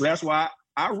 Bill. So that's why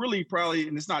I really probably,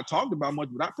 and it's not talked about much,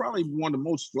 but I probably one of the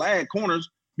most flag corners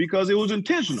because it was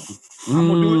intentional. I'm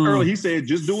gonna do it early. He said,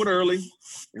 just do it early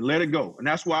and let it go. And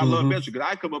that's why I love Belichick because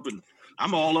I come up and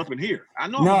I'm all up in here. I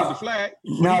know I'm gonna get the flag.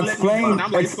 Now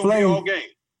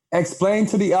explain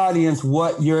to the audience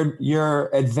what your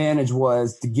advantage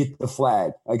was to get the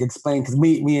flag. Like explain, because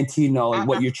me and T know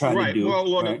what you're trying to do.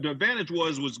 Well, the advantage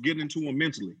was getting into him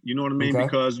mentally. You know what I mean? Okay.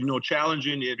 Because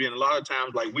challenging it, and a lot of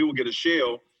times like we would get a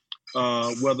shell,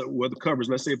 whether coverage.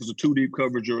 Let's say if it's a 2 deep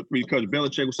coverage or 3 coverage,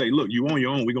 Belichick would say, "Look, you on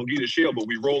your own. We're gonna get a shell, but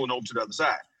we rolling over to the other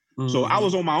side." So I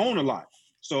was on my own a lot.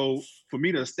 So for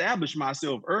me to establish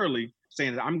myself early,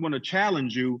 saying that I'm going to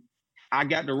challenge you, I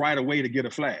got the right of way to get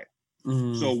a flag.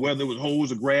 So whether it was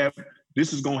holds or grab,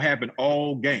 this is going to happen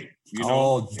all game.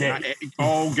 All day,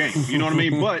 all game. You know what I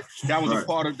mean? But that was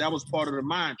part of the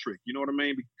mind trick. You know what I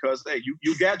mean? Because hey,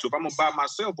 you got to. If I'm gonna buy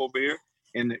myself over here,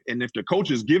 and if the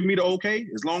coaches give me the okay,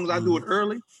 as long as I do it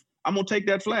early, I'm gonna take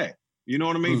that flag. You know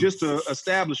what I mean? Just to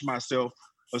establish myself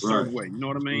a certain way. You know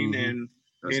what I mean? And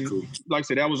cool. Like I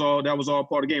said, that was all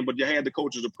part of the game. But you had the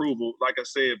coach's approval, like I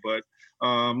said. But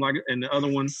and the other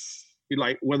one,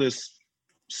 like whether it's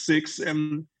 6,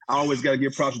 and I always got to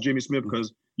give props to Jimmy Smith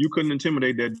because you couldn't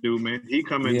intimidate that dude, man. He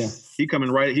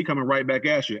coming right back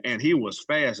at you, and he was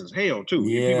fast as hell too.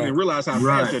 Yeah. People didn't realize how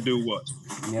fast that dude was.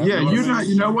 You're not.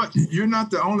 You know what? You're not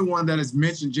the only one that has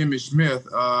mentioned Jimmy Smith.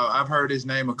 I've heard his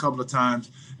name a couple of times,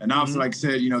 And obviously, like I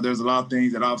said, there's a lot of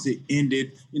things that obviously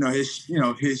ended,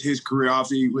 his career,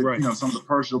 obviously, with, some of the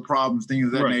personal problems, things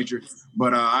of that nature.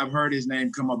 But I've heard his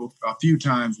name come up a few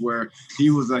times where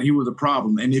he was a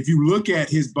problem. And if you look at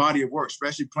his body of work,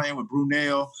 especially playing with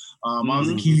Brunell,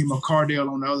 obviously Keenan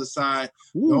McCardell on the other side,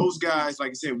 those guys,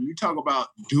 like I said, when you talk about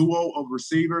duo of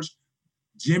receivers,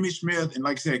 Jimmy Smith and,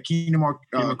 like I said, Keenan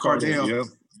McCardell,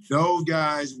 those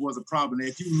guys was a problem. And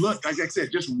if you look, like I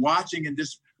said, just watching and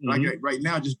just like right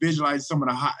now, just visualize some of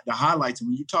the highlights. And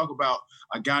when you talk about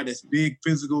a guy that's big,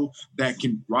 physical, that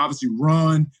can obviously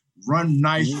run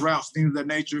nice routes, things of that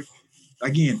nature.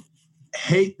 Again,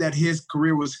 hate that his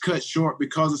career was cut short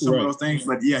because of some of those things.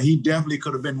 But, yeah, he definitely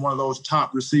could have been one of those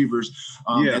top receivers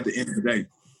at the end of the day.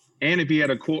 And if he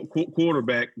had a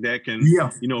quarterback that can,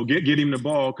 get him the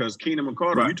ball, because Keenan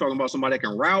McCardell, you're talking about somebody that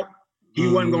can route. He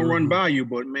wasn't going to run by you,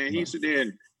 but, man, he sit there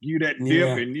and give you that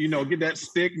dip and, get that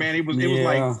stick, man. It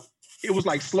was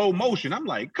like slow motion. I'm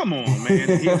like, come on, man.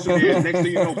 And he sit there, next thing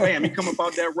you know, bam, he come up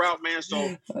out that route, man.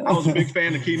 So I was a big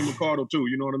fan of Keenan McCardell too,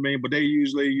 you know what I mean? But they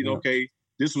usually, okay,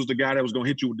 this was the guy that was going to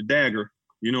hit you with the dagger,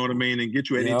 you know what I mean, and get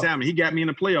you at any time. And he got me in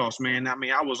the playoffs, man. I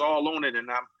mean, I was all on it, and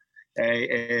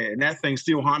and that thing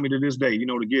still haunt me to this day,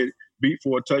 to get beat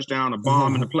for a touchdown, a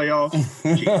bomb in the playoffs.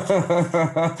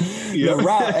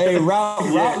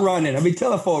 Route running. I mean,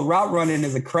 tell us, route running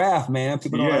is a craft, man.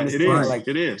 People don't understand.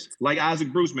 It is. Like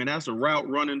Isaac Bruce, man, that's a route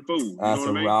running fool. That's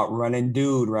a route running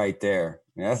dude right there.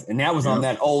 And that was on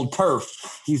that old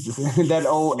turf. He's that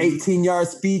old 18-yard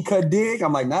speed cut dig.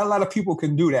 I'm like, not a lot of people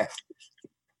can do that.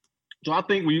 So I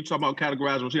think when you talk about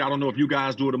categorizing, I don't know if you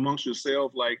guys do it amongst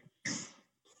yourself, like,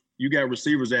 you got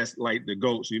receivers that's like the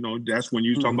GOATs, that's when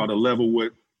you talk about a level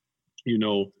with,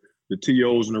 the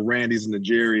T.O.s and the Randys and the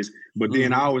Jerrys. But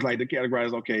then I always like to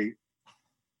categorize, okay,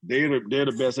 they're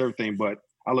the best everything. But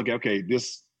I look at, okay,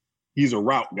 he's a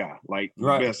route guy, like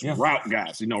the best route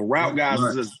guys. Route guys,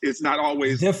 it's not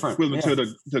always different equivalent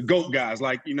to the GOAT guys,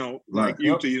 like, like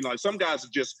you two. Some guys are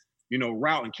just,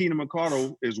 route. And Keenan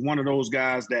McCardell is one of those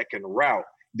guys that can route,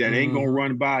 that ain't going to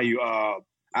run by you.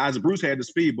 Isaac Bruce had the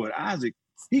speed, but Isaac,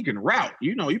 he can route.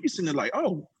 You be sitting there like,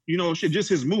 oh, shit, just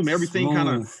his movement. Everything kind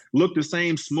of looked the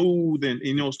same, smooth and,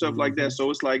 stuff like that. So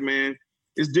it's like, man,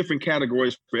 it's different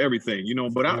categories for everything,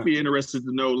 But I'd be interested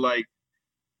to know, like,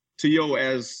 T.O.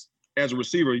 as a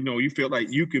receiver, you feel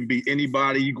like you can beat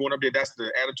anybody. You going up there, that's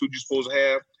the attitude you're supposed to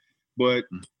have. But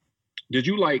did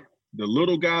you like the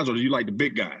little guys or do you like the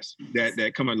big guys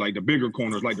that come in, like the bigger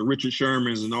corners, like the Richard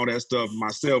Shermans and all that stuff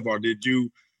myself? Or did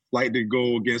you like to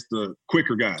go against the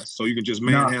quicker guys so you can just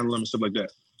manhandle them and stuff like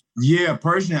that? Yeah,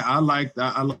 personally, I like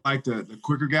the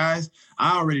quicker guys.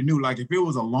 I already knew, like, if it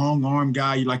was a long arm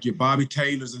guy, like your Bobby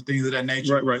Taylors and things of that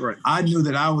nature. Right. I knew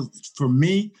that for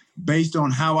me, based on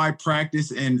how I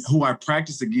practice and who I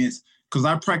practice against, because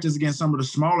I practice against some of the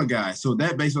smaller guys. So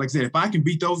that basically, like I said, if I can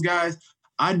beat those guys,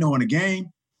 I know in a game,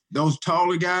 those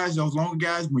taller guys, those longer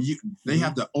guys, when they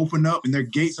have to open up and their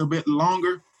gates are a bit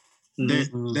longer, they're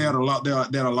at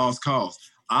a lost cause.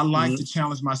 I like to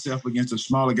challenge myself against the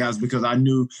smaller guys because I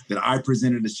knew that I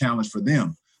presented a challenge for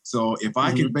them. So if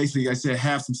I could basically, like I said,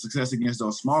 have some success against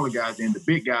those smaller guys, then the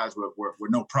big guys were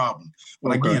no problem.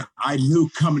 But again, I knew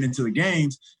coming into the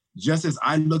games, just as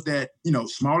I looked at,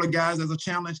 smaller guys as a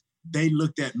challenge, they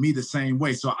looked at me the same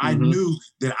way. So I knew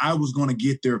that I was going to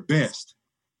get their best.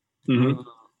 You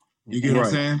get what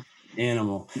I'm saying?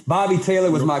 Animal. Bobby Taylor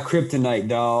was my kryptonite,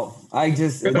 dog. I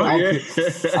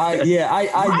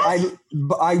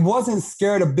wasn't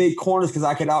scared of big corners because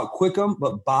I could outquick them,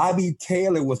 but Bobby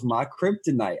Taylor was my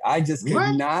kryptonite. I just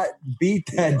could not beat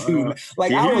that dude.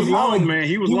 Like, he was long.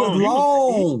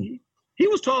 He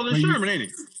was taller than Sherman, ain't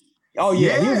he? Oh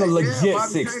yeah, he was a legit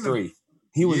 6'3".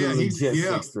 He was a legit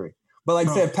 6'3". But like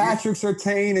I said, Patrick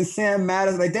Surtain and Sam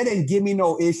Madison, like, they didn't give me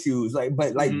no issues. Like,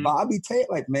 but like Bobby Taylor,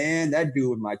 like, man, that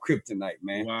dude was my kryptonite,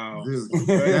 man. Wow. Dude,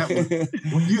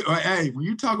 when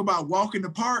you talk about walking the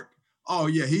park, oh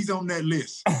yeah, he's on that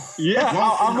list. Yeah,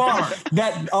 I'm on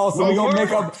that. Oh, so we gonna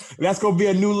make up. That's gonna be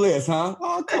a new list, huh?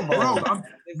 Oh, come on,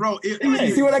 bro. You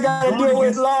see what I gotta deal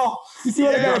with, Law? You see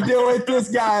what I gotta deal with this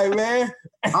guy, man?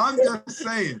 I'm just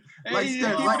saying. Like, keeping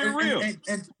it real.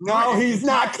 No, he's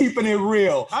not keeping it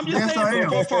real. I'm just saying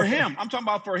for him. I'm talking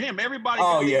about for him. Everybody.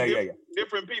 Oh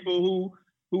different people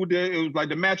who did. It was like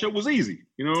the matchup was easy.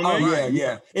 You know what I mean?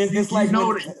 Yeah. It's like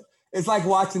it's like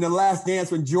watching The Last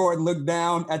Dance when Jordan looked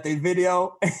down at the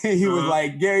video. He was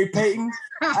like, Gary Payton,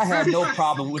 I had no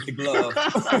problem with the glove.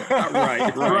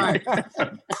 Right.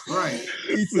 Right.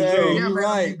 He said, yeah, man,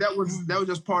 right. I mean, that was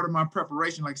just part of my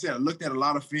preparation. Like I said, I looked at a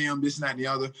lot of film, this and that and the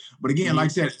other. But again, like I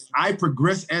said, I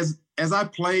progressed as I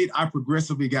played, I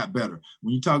progressively got better.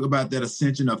 When you talk about that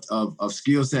ascension of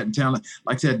skill set and talent,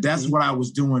 like I said, that's what I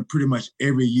was doing pretty much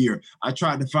every year. I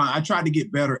tried to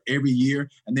get better every year.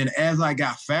 And then as I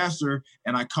got faster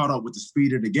and I caught up with the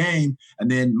speed of the game,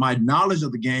 and then my knowledge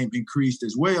of the game increased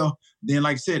as well, then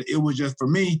like I said, it was just for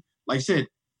me, like I said,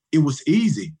 it was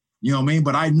easy. You know what I mean?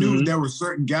 But I knew there were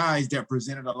certain guys that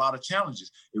presented a lot of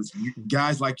challenges. It was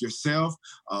guys like yourself,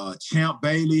 Champ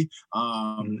Bailey.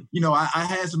 You know, I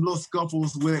had some little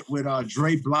scuffles with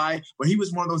Dre Bly, but he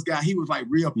was one of those guys. He was like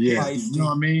real pesky. You know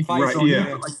what I mean? Right, so you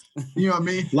know what I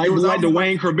mean? Like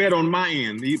Dwayne Corbett on my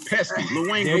end. He pesky.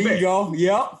 Dwayne Corbett. There you go.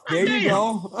 Yep. There you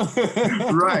go.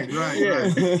 right. Yeah.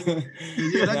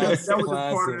 That was just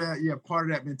part of that. Yeah,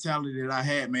 part of that mentality that I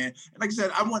had, man. And like I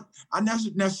said, I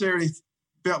necessarily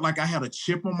felt like I had a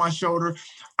chip on my shoulder.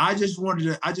 I just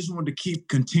wanted to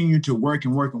continue to work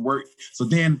and work and work. So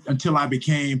then until I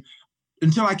became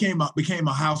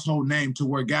a household name, to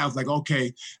where guys like,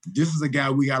 okay, this is a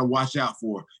guy we got to watch out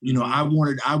for. You know, I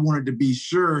wanted to be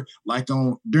sure, like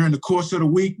during the course of the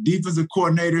week, defensive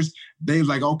coordinators, they was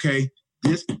like, okay,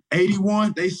 this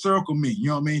 81, they circle me. You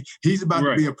know what I mean? He's about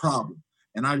to be a problem.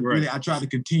 And I try to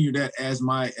continue that as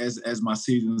my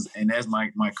seasons and as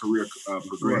my career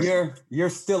progresses. You're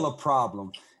still a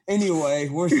problem. Anyway,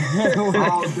 we're here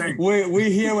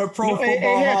with Pro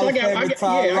Football Hall of Famer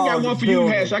Ty Law. I got one for you,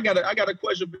 Hash. I got a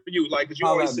question for you. Like, because you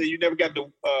always say you never got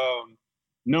the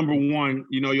number one.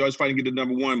 You know, you always fight to get the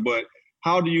number one. But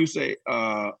how do you say?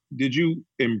 Did you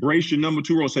embrace your number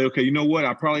two role? Say, okay, you know what?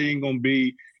 I probably ain't gonna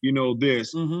be, you know,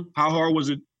 this. How hard was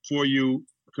it for you?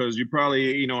 Because you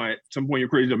probably, you know, at some point in your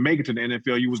career to make it to the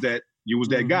NFL, you was that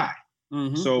guy.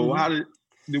 So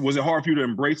was it hard for you to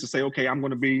embrace to say, okay, I'm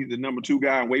going to be the number two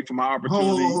guy and wait for my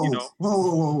opportunity?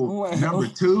 Whoa. Number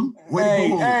two?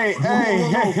 Wait a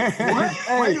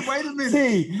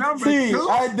minute. Number two?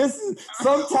 This is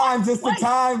sometimes it's the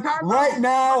time. Right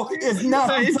now, it's not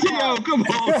the time. Come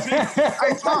on,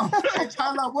 Hey, Tom. Hey,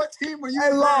 Tyler, what team are you?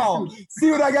 Hey, Law. See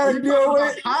what I got to deal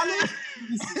with?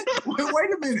 Wait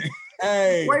a minute.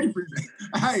 Hey. Wait a minute.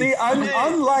 Hey. See,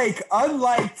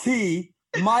 unlike T,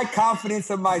 my confidence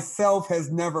in myself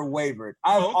has never wavered.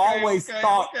 I've always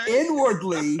thought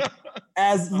inwardly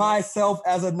as myself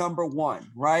as a number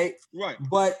one, right? Right.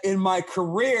 But in my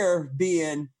career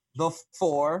being the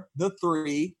 4, the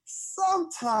 3,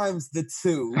 sometimes the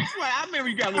 2. Right, I remember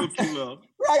you got a little 2 love.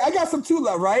 Right, I got some 2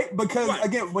 love, right? Because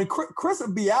again, when Chris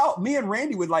would be out, me and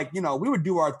Randy would we would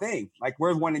do our thing. Like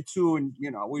we're 1 and 2, and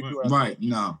we do our thing.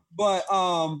 No. But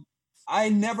I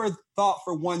never thought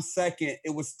for 1 second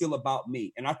it was still about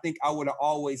me. And I think I would have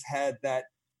always had that.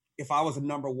 If I was a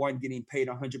number one getting paid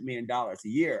 $100 million a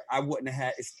year, I wouldn't have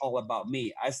had it's all about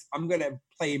me. I'm going to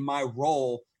play my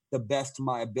role the best to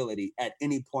my ability at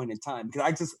any point in time.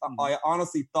 Because I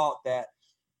honestly thought that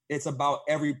it's about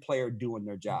every player doing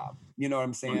their job. You know what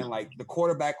I'm saying? Like the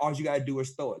quarterback, all you got to do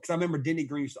is throw it. Because I remember Denny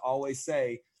Green used to always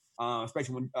say,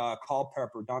 especially when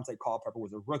Dante Culpepper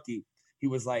was a rookie, he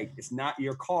was like, it's not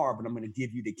your car, but I'm going to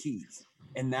give you the keys.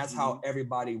 And that's how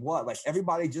everybody was. Like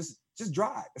everybody just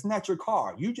drive. It's not your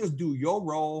car. You just do your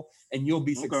role and you'll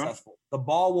be successful. The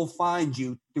ball will find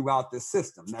you throughout the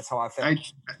system. That's how I felt.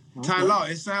 Tyler,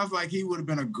 it sounds like he would have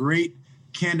been a great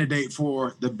candidate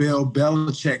for the Bill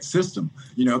Belichick system,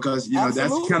 because,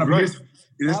 that's kind of his.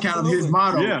 That's kind of his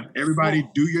motto. Yeah. Everybody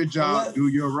do your job, do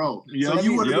your role. So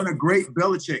you would have been a great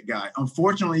Belichick guy.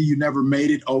 Unfortunately, you never made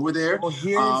it over there. Well,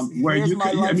 you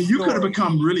could have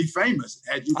become really famous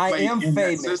had you played in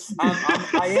that system.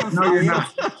 No, you're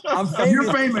not. I'm famous.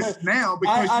 You're famous now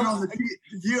because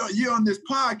you're on this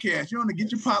podcast. You're on the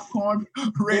Get Your Popcorn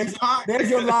Ready podcast. There's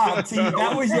your live, T.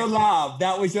 That was your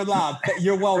live.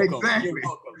 You're welcome. Exactly.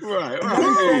 You're welcome.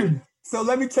 Right. So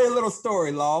let me tell you a little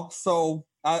story, Law. So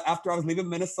after I was leaving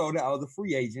Minnesota, I was a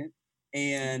free agent,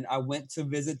 and I went to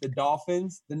visit the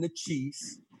Dolphins, then the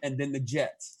Chiefs, and then the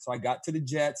Jets. So I got to the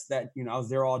Jets. I was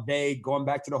there all day, going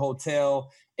back to the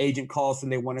hotel. Agent calls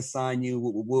and they want to sign you.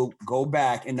 We'll go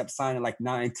back, end up signing like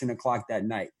 9, 10 o'clock that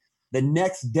night. The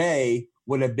next day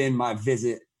would have been my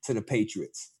visit to the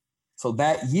Patriots. So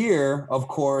that year, of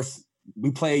course,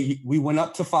 we went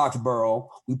up to Foxborough.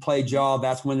 We played y'all.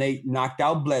 That's when they knocked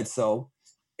out Bledsoe.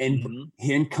 And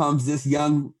here comes this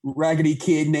young raggedy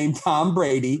kid named Tom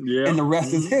Brady, and the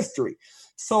rest is history.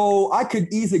 So I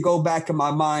could easily go back in my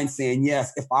mind saying,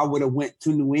 yes, if I would have went to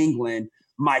New England,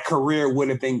 my career would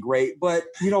have been great. But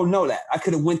you don't know that. I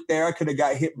could have went there. I could have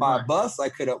got hit by a bus. I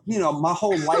could have, my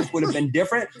whole life would have been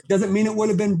different. Doesn't mean it would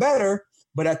have been better,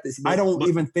 But I don't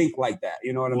even think like that.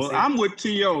 You know what I'm saying? Well, I'm with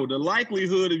T.O. The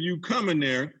likelihood of you coming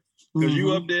there, because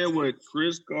you up there with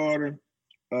Chris Carter,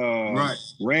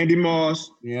 Randy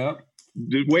Moss. Yeah.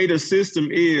 The way the system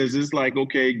is, it's like,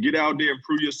 okay, get out there and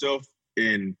prove yourself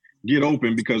and get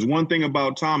open. Because one thing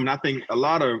about Tom, and I think a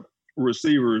lot of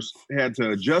receivers had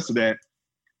to adjust to that,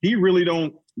 he really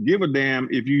don't give a damn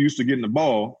if you used to getting the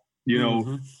ball,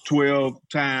 12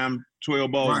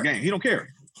 balls a game. He don't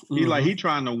care. He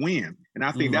trying to win. And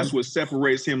I think that's what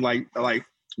separates him. Like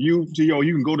you, T.O.,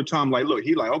 you can go to Tom like, look,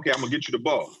 he like, okay, I'm going to get you the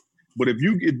ball. But if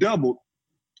you get doubled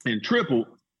and tripled,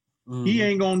 he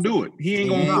ain't going to do it. He ain't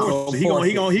going to do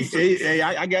it. Hey,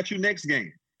 I got you next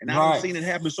game. And I've seen it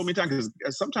happen so many times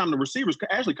because sometimes the receivers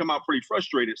actually come out pretty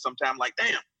frustrated sometimes like,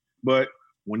 damn. But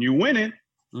when you win it,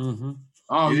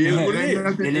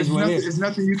 it's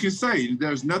nothing you can say.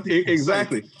 There's nothing.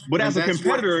 Exactly. But as a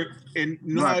competitor, and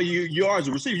how you are as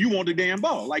a receiver, you want the damn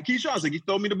ball. Like Keyshawn said, you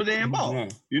throw me the damn ball.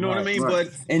 You know what I mean? But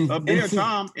up there,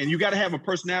 Tom, and you got to have a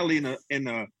personality in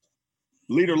a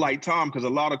leader like Tom, because a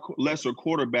lot of lesser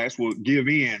quarterbacks will give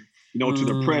in, to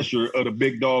the pressure of the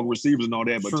big dog receivers and all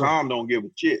that. But Tom don't give a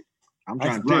shit. I'm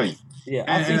trying to tell you. Yeah,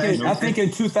 I think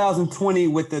in 2020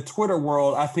 with the Twitter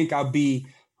world, I think I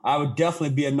would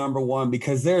definitely be a number one,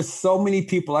 because there's so many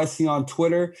people I see on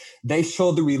Twitter. They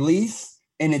show the release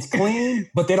and it's clean,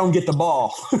 but they don't get the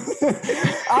ball.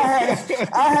 I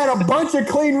had a bunch of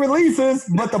clean releases,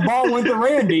 but the ball went to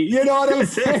Randy. You know what I'm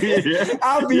saying?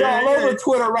 I'll be all over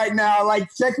Twitter right now. Like,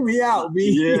 check me out,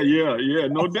 B. Yeah.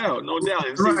 No doubt. And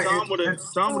see,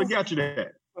 Tom would have got you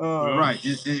that. Right.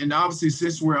 And obviously,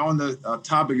 since we're on the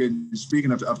topic and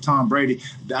speaking of Tom Brady,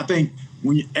 I think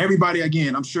everybody,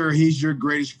 again, I'm sure he's your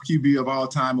greatest QB of all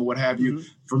time or what have you.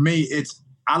 For me,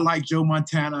 I like Joe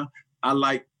Montana.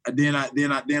 Then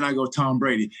I go Tom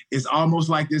Brady. It's almost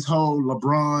like this whole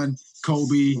LeBron,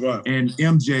 Kobe, and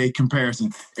MJ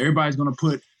comparison. Everybody's going to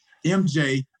put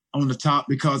MJ on the top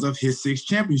because of his 6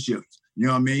 championships. You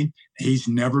know what I mean? He's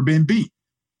never been beat.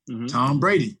 Tom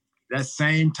Brady, that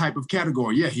same type of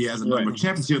category. Yeah, he has a number of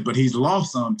championships, but he's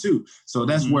lost some too. So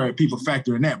that's where people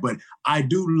factor in that. But I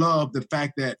do love the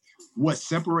fact that what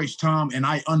separates Tom, and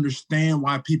I understand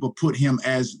why people put him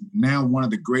as now one of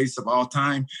the greatest of all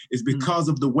time, is because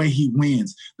of the way he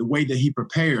wins, the way that he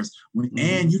prepares.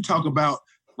 And you talk about,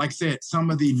 like I said, some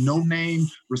of the no-name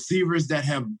receivers that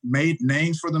have made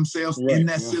names for themselves in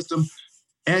that system.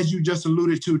 As you just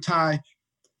alluded to, Ty,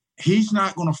 he's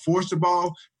not going to force the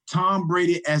ball. Tom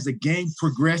Brady, as the game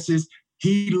progresses,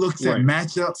 he looks at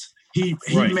matchups. He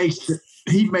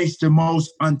makes the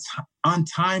most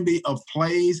untimely of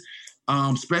plays.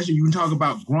 Especially you can talk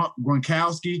about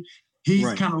Gronkowski.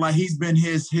 He's kind of like he's been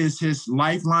his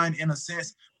lifeline in a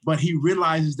sense, but he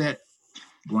realizes that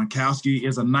Gronkowski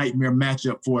is a nightmare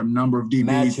matchup for a number of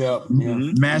DBs.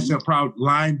 Matchup probably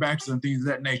linebackers and things of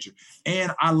that nature.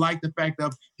 And I like the fact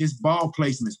of his ball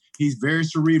placements. He's very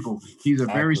cerebral. He's a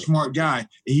very smart guy.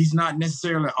 He's not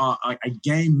necessarily a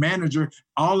game manager.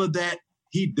 All of that,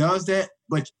 he does that,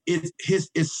 but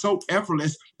it's so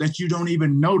effortless that you don't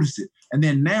even notice it. And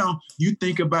then now you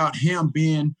think about him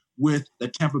being with the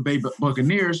Tampa Bay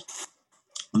Buccaneers.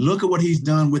 Look at what he's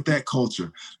done with that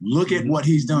culture. Look at what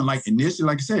he's done. Like initially,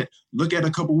 like I said, look at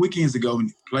a couple weekends ago when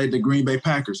he played the Green Bay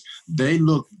Packers. They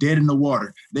look dead in the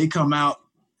water. They come out,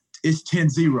 it's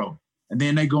 10-0. And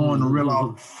then they go on and reel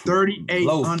off 38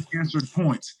 unanswered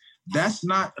points. That's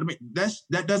not,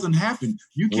 that doesn't happen.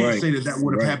 You can't say that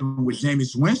would have happened with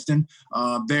Jameis Winston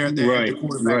there at the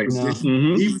quarterback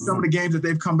position. Even some of the games that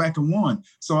they've come back and won.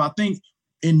 So I think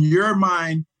in your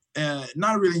mind,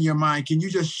 not really in your mind, can you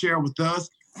just share with us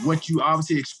what you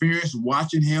obviously experienced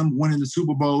watching him winning the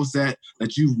Super Bowls that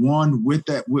you've won with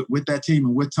that team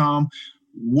and with Tom?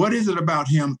 What is it about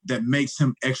him that makes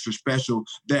him extra special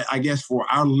that I guess for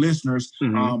our listeners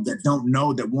that don't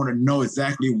know, that want to know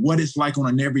exactly what it's like on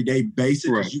an everyday basis,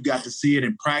 because you got to see it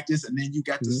in practice and then you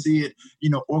got to see it,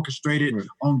 orchestrated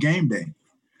on game day?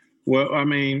 Well, I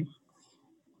mean,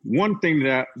 one thing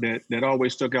that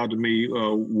always stuck out to me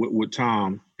with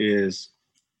Tom is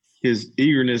his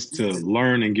eagerness to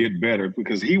learn and get better,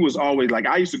 because he was always like,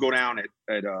 I used to go down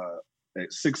at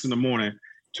 6 a.m.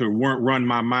 to run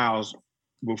my miles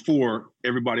before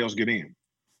everybody else get in.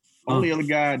 Only other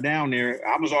guy down there,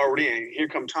 I was already in. Here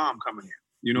come Tom coming in.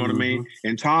 You know what I mean?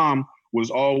 And Tom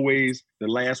was always the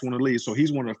last one to leave. So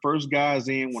he's one of the first guys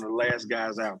in, one of the last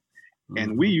guys out.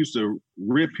 And we used to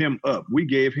rip him up. We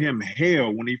gave him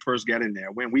hell when he first got in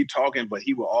there. When we talking, but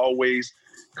he will always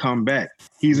come back.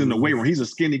 He's in the weight room. He's a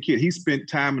skinny kid. He spent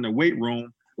time in the weight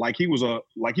room like he was a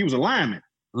lineman.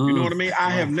 You know what I mean?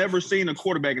 I have never seen a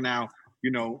quarterback now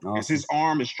Is his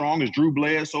arm as strong as Drew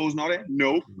Bledsoe's and all that?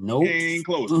 Nope. He ain't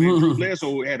close. Man, Drew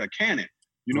Bledsoe had a cannon.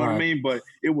 You know what I mean? But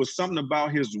it was something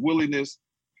about his willingness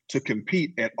to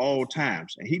compete at all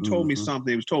times. And he told me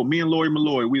something. He was told me and Lori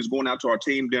Malloy, we was going out to our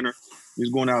team dinner. We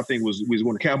was going out, we was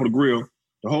going to Capitol Grill,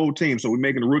 the whole team. So we're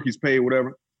making the rookies pay,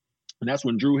 whatever. And that's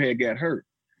when Drew had got hurt.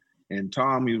 And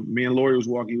Tom, me and Lori was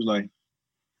walking. He was like,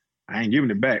 I ain't giving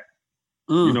it back.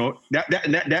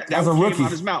 That was a rookie.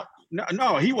 Out his mouth.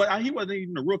 No, he wasn't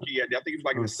even a rookie yet. I think he was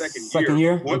like in the second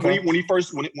year. When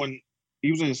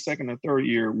he was in his second or third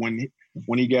year when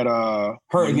he got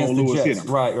hurt against the Jets. Hit him.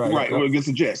 Right. Against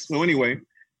the Jets. So anyway,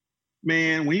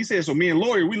 man, when he said so, me and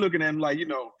Lori, we looking at him like,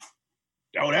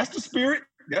 oh, that's the spirit.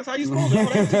 That's how you supposed to.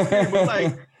 That's the spirit. But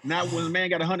like, now when the man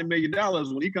got $100 million,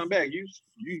 when he come back, you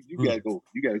gotta go.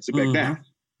 You gotta sit back down.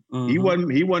 He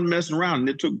wasn't messing around, and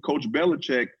it took Coach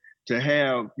Belichick to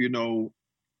have,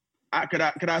 could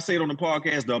I say it on the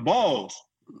podcast, the balls.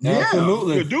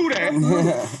 Absolutely. To do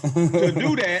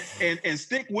that and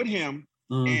stick with him.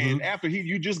 And after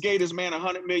you just gave this man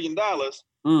 $100 million,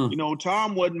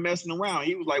 Tom wasn't messing around.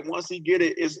 He was like, once he get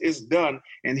it, it's done.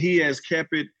 And he has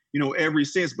kept it, ever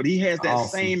since. But he has that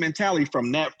same mentality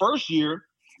from that first year.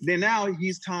 Then now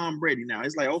he's Tom Brady now.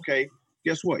 It's like, okay,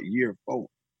 guess what? Year 4,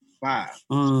 5.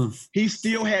 He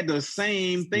still had the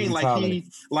same thing,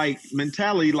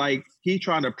 mentality, like he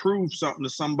trying to prove something to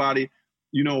somebody,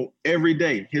 every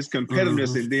day. His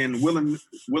competitiveness and then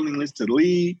willingness to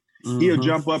lead. He'll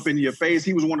jump up in your face.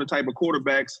 He was one of the type of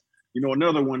quarterbacks.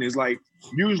 Another one is like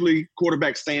usually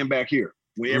quarterbacks stand back here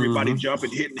where everybody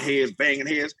jumping, hitting heads, banging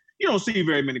heads. You don't see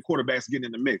very many quarterbacks getting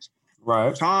in the mix.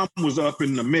 Right. Tom was up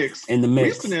in the mix.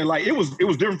 He's sitting there like it was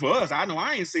different for us. I know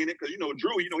I ain't seen it because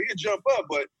Drew, he'd jump up,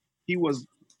 but he was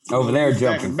over there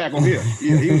jumping back on here.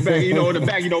 Yeah, he was back, in the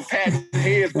back, patting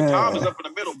heads. But Tom is up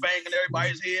in the middle, banging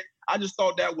everybody's head. I just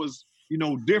thought that was,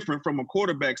 different from a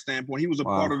quarterback standpoint. He was a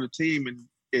part of the team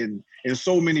in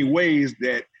so many ways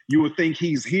that you would think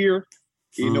he's here,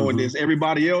 and there's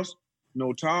everybody else.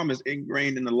 No, Tom is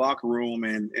ingrained in the locker room,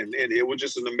 and it was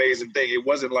just an amazing thing. It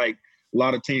wasn't like a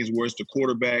lot of teams where it's the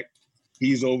quarterback.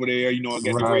 He's over there, I got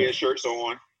the red shirts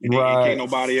on, and can't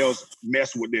nobody else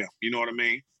mess with them. You know what I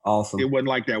mean? Awesome. It wasn't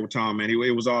like that with Tom, man.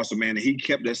 It was awesome, man. And he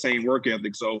kept that same work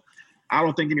ethic. So I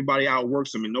don't think anybody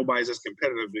outworks him, and nobody's as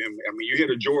competitive to him. I mean, you hear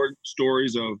the Jordan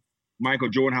stories of Michael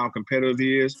Jordan, how competitive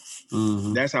he is.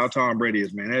 That's how Tom Brady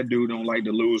is, man. That dude don't like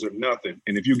to lose or nothing.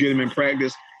 And if you get him in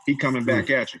practice, he coming back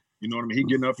at you. You know what I mean? He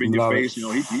getting up in your face.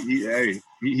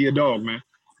 He a dog, man.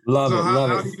 Love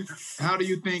it. How do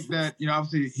you think that,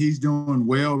 obviously he's doing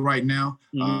well right now.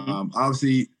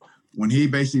 Obviously, when he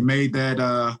basically made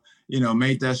that,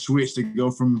 made that switch to go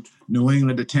from New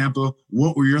England to Tampa,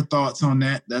 what were your thoughts on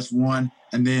that? That's one.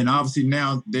 And then obviously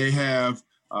now they have,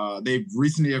 they've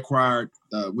recently acquired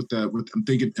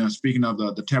speaking of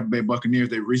the Tampa Bay Buccaneers,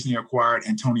 they recently acquired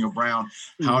Antonio Brown.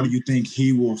 How do you think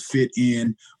he will fit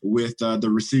in with the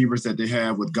receivers that they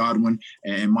have with Godwin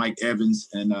and Mike Evans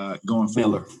and going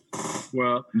forward?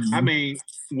 Well, I mean,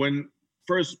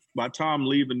 by Tom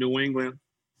leaving New England,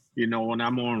 and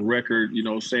I'm on record,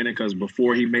 saying it because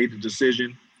before he made the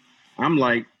decision, I'm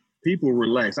like, people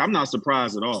relax. I'm not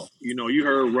surprised at all. You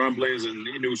heard rumblings and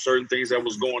you knew certain things that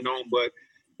was going on, but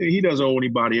he doesn't owe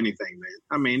anybody anything, man.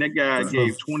 I mean, that guy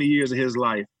gave 20 years of his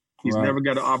life. He's never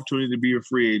got an opportunity to be a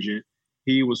free agent.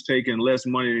 He was taking less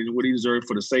money than what he deserved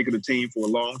for the sake of the team for a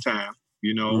long time,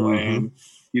 and,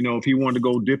 if he wanted to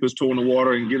go dip his toe in the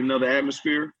water and get another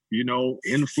atmosphere,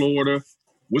 in Florida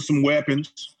with some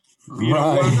weapons, why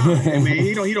not? I mean,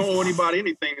 he don't owe anybody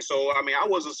anything. So, I mean, I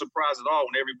wasn't surprised at all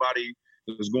when everybody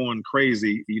was going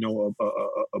crazy,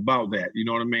 about that. You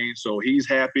know what I mean? So he's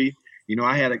happy.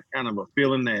 I had a kind of a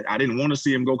feeling that I didn't want to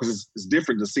see him go because it's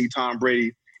different to see Tom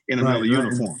Brady in another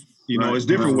uniform. It's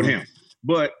different with him.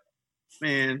 But,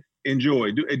 man,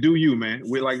 enjoy. Do you, man.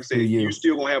 Like I said, you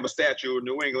still going to have a statue in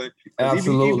New England.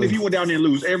 Absolutely. Even if he went down there and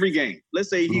lose every game, let's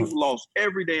say he lost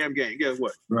every damn game, guess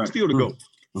what? Still to go.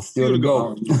 Still to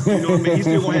go. You know what I mean? He's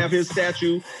still going to have his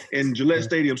statue in Gillette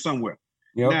Stadium somewhere.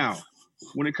 Yep. Now,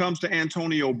 when it comes to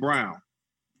Antonio Brown,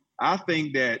 I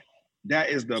think that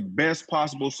is the best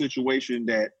possible situation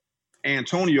that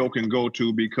Antonio can go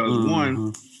to because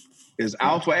one, as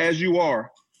alpha as you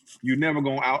are, you're never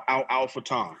going to out alpha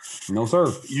Tom. No,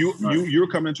 sir. You're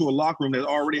coming into a locker room that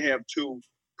already have 2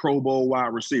 Pro Bowl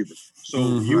wide receivers.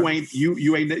 So you ain't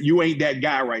that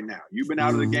guy right now. You've been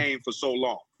out of the game for so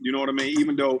long. You know what I mean?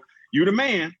 Even though you're the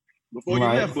man before you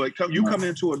left, but you come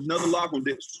into another locker room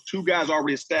that's 2 guys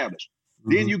already established.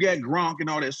 Then you got Gronk and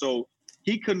all that. So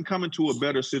he couldn't come into a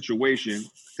better situation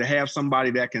to have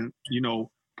somebody that can,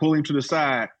 pull him to the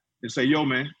side and say, yo,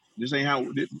 man, This ain't how.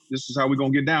 This is how we're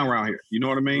gonna get down around here. You know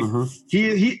what I mean?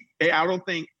 He. I don't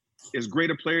think as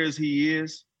great a player as he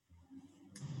is,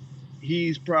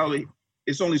 he's probably.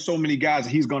 It's only so many guys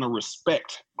that he's gonna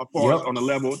respect as far as on the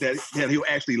level that he'll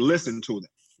actually listen to them.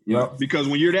 Yep. Because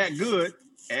when you're that good,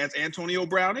 as Antonio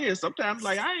Brown is, sometimes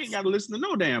like I ain't got to listen to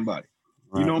no damn body.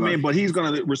 You know what I mean? But he's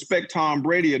gonna respect Tom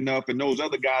Brady enough and those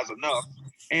other guys enough,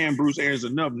 and Bruce Arians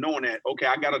enough, knowing that okay,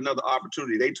 I got another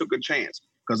opportunity. They took a chance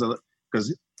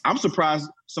because I'm surprised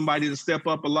somebody didn't step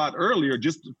up a lot earlier.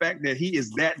 Just the fact that he is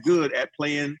that good at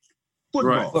playing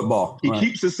football. He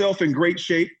keeps himself in great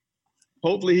shape.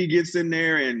 Hopefully, he gets in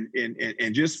there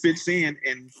and just fits in,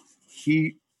 and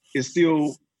he is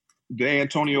still the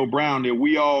Antonio Brown that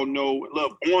we all know,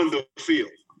 love on the field.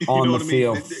 On the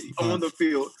field. On the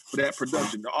field for that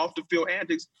production. The off the field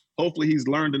antics, hopefully he's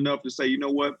learned enough to say, you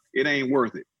know what, it ain't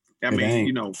worth it. I mean,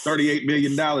 you know, $38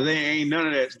 million, ain't none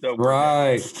of that stuff.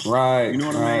 Right. You know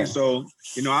what I mean? So,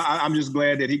 you know, I'm just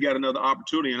glad that he got another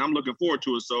opportunity, and I'm looking forward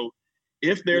to it. So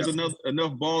if there's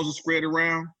enough balls to spread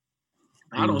around,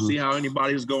 I don't see how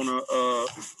anybody's going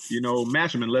to,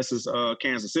 match him unless it's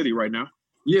Kansas City right now.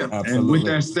 Yeah, absolutely. And with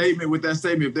that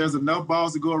statement, if there's enough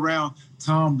balls to go around,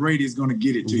 Tom Brady is going to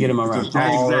get it to you. Get him around.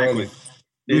 Exactly.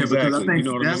 Yeah,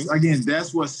 because I think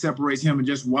that's what separates him. And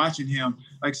just watching him,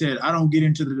 like I said, I don't get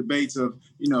into the debates of,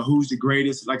 who's the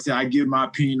greatest. Like I said, I give my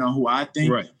opinion on who I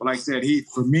think. Right. But like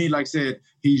I said,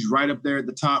 he's right up there at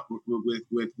the top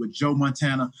with Joe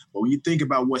Montana. But when you think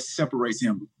about what separates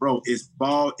him, bro, it's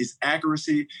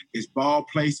accuracy, it's ball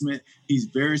placement. He's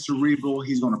very cerebral.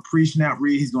 He's going to pre-snap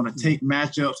read. He's going to take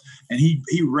matchups, and he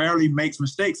rarely makes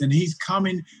mistakes. And he's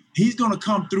going to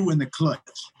come through in the clutch.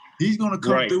 He's going to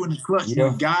come through in the clutch.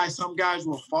 Yeah. When some guys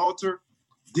will falter,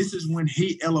 this is when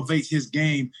he elevates his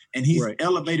game, and he's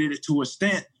elevated it to a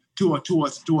standpoint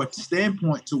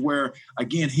to where,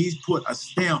 again, he's put a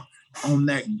stamp on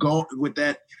that goal with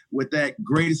that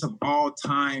greatest of all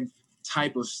time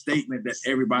type of statement that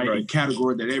everybody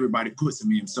category that everybody puts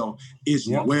him in. So it's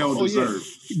well deserved.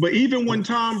 But even when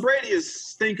Tom Brady is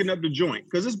stinking up the joint,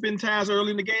 because it's been times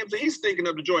early in the game that he's stinking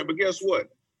up the joint, but guess what?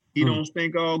 He don't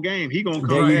stink all game. He gonna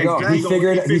come back. He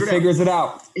figures it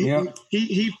out.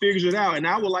 He figures it out. And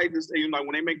I would like to say, like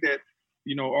when they make that,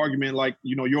 argument, like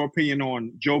your opinion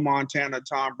on Joe Montana,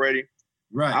 Tom Brady.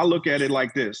 Right. I look at it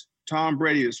like this: Tom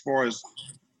Brady, as far as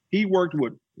he worked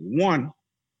with one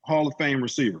Hall of Fame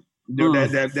receiver,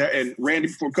 that and Randy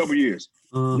for a couple of years,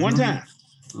 one time,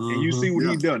 and you see what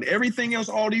he's done. Everything else,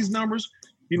 all these numbers.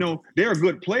 They're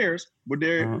good players, but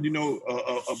they're,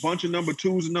 a bunch of number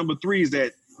twos and number threes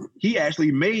that he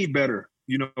actually made better,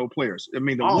 players. I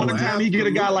mean, the one time he get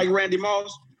a guy like Randy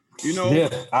Moss,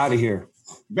 out of here.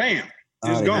 Bam.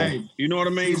 Just gone. Hey, you know what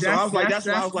I mean? So I was like, that's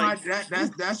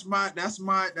my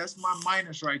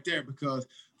minus right there, because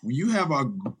when you have a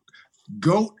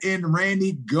GOAT in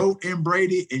Randy, GOAT in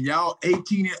Brady, and y'all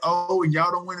 18-0 and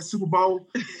y'all don't win a Super Bowl.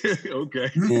 Okay.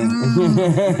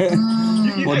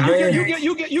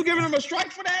 You giving him a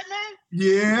strike for that, man?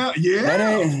 Yeah.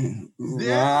 I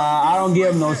don't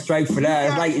give him no strike for that.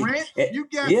 It's like,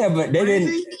 but they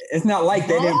didn't. It's not like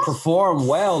they didn't perform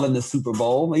well in the Super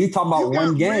Bowl. You talking about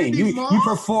one game? You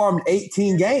performed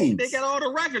 18 games. They got all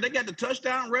the record. They got the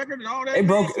touchdown record and all that.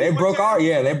 They broke our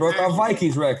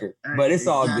Vikings record, but it's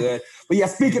all good. But yeah,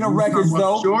 speaking of records,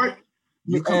 though.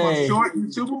 You come up short in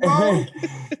the Super Bowl?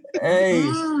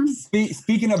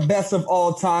 Speaking of best of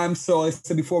all time, so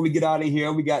before we get out of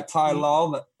here, we got Ty Law,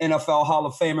 the NFL Hall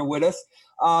of Famer, with us.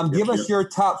 Give us your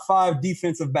top 5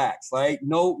 defensive backs. Like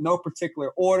no particular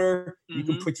order. You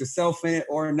can put yourself in it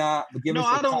or not. But give us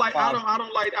your top 5. I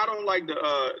don't like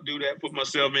to do that. Put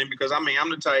myself in, because I'm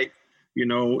the type.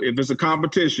 If it's a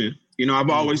competition, I've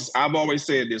always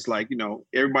said this. Like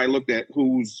everybody looked at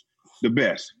who's the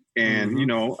best. And,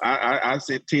 I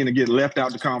tend to get left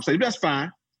out the conversation. That's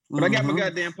fine. But I got my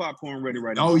goddamn popcorn ready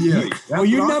right now. Oh, yeah. Well,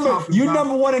 you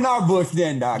number one in our books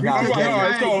then, Doc. Now,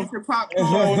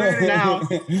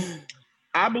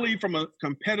 I believe from a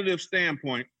competitive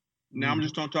standpoint, now I'm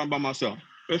just talking about myself.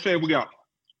 Let's say we got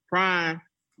Prime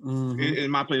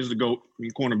in my place is the GOAT,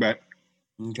 cornerback.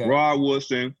 Okay. Rod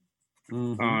Woodson.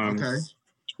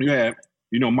 Yeah.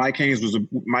 Mike Haynes was a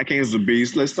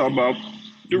beast. Let's talk about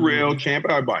Darrell, Champ,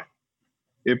 everybody.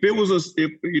 If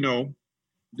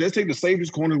let's take the safeties,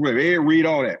 corners, Ed Reed,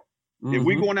 all that. If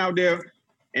we going out there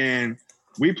and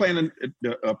we playing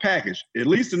a package, at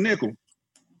least a nickel,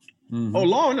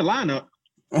 low in the lineup,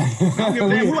 I'm in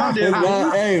the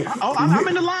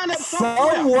lineup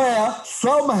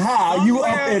somehow. You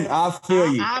up in? I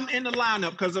feel you. I'm in the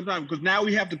lineup because now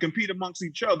we have to compete amongst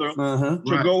each other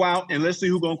to go out and let's see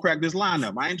who's gonna crack this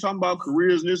lineup. I ain't talking about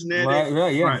careers, this and that. Right.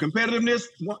 Competitiveness.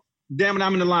 Damn it,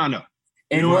 I'm in the lineup.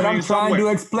 And what I'm trying to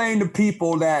explain to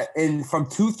people that from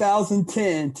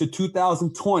 2010 to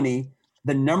 2020,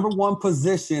 the number one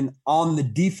position on the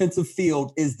defensive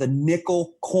field is the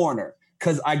nickel corner.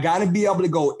 Because I got to be able to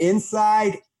go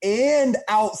inside and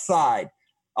outside.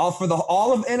 For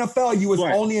all of NFL, you was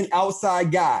only an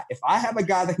outside guy. If I have a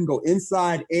guy that can go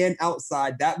inside and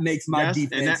outside, that makes my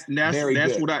defense very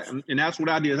good. That's what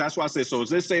I did. That's why I said, so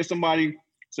let's say somebody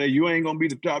say you ain't going to be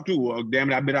the top two. Well,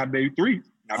 damn it, I bet I'm three.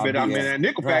 I'm in that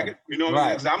nickel packet. You know what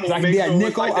I mean? I'm I can be at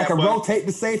nickel. I can rotate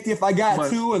the safety if I got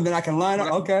two, and then I can line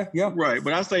up. Okay, yeah. Right,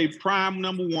 but I say prime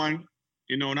number one.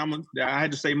 You know, and I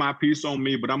had to say my piece on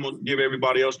me, but I'm gonna give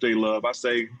everybody else their love. I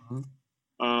say,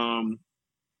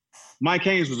 Mike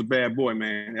Haynes was a bad boy,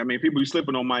 man. I mean, people be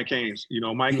slipping on Mike Haynes. You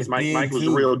know, Mike was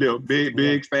the real deal.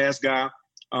 Big, fast guy.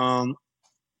 I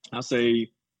say,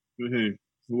 who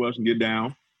else can get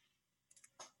down?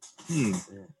 Shit.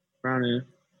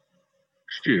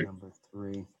 Number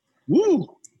 3.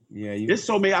 Woo. Yeah, it's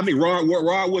so many. I mean,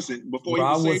 Rod Woodson. Before he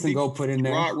was safety, go put in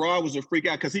there. Rod was a freak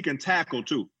out because he can tackle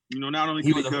too. You know, not only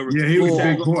he can he cover. Yeah, he was a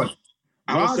big boy.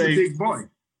 Rod's a big boy.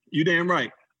 You damn right.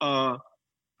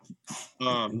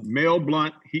 Mel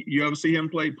Blount. You ever see him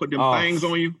play? Put them things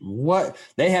on you. What?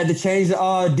 They had to change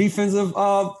defensive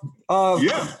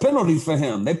penalties for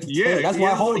him. That's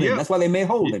why Holden. Yeah. That's why they made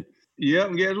Holden. Yeah,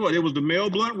 and guess what? It was the Mel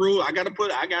Blount rule. I got to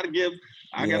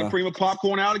bring a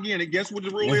popcorn out again. And guess what the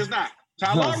rule is now?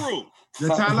 Ty Law rule. The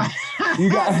Ty Law. You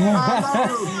got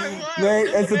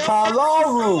it's a Ty Law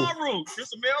rule.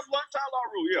 It's a Mel Blount Ty Law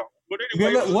rule. Yeah. But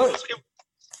anyway,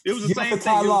 it was the same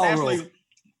thing.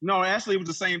 Actually, it was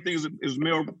the same thing as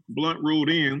Mel Blount ruled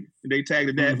in. They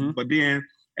tagged that. But then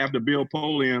after Bill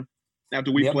Polian,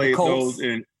 after we played those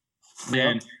and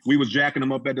we was jacking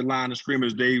them up at the line of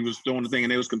scrimmage, they was throwing the thing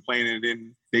and they was complaining, and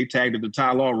then they tagged it the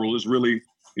Ty Law rule. It's really,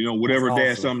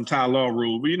 whatever something Ty Law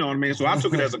rule. But you know what I mean? So I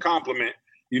took it as a compliment.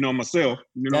 Myself.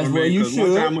 You know that's what I mean? You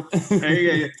should.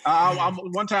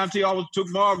 One time, T always took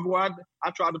Marvin. Boy,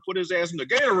 I tried to put his ass in the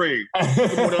Gatorade.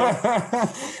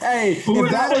 Hey,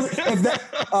 if that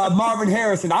Marvin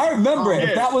Harrison, I remember it.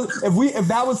 If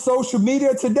that was social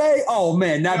media today, oh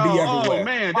man, that'd be everywhere. Oh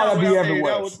man, that'd be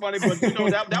everywhere. That was funny, but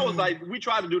that was like we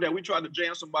tried to do that. We tried to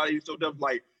jam somebody, so that was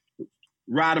like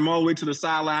ride them all the way to the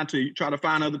sideline to try to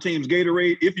find other teams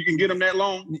Gatorade if you can get them that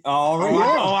long.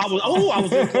 I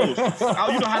was in close. You know how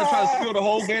to try to spill the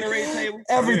whole Gatorade table?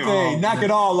 Everything, knock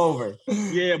it all over.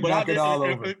 Yeah, but knock it all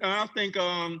over. I think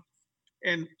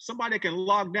and somebody that can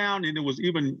lock down, and it was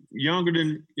even younger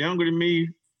than me.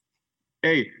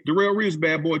 Hey, Darrell Reeves,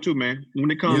 bad boy too, man. When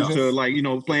it comes to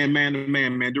playing man to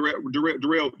man, Darrell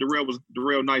was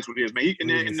nice with his man.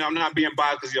 And I'm not being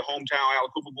biased because he's a hometown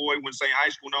Aliquippa boy, went to same high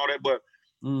school and all that, but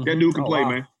that dude can play,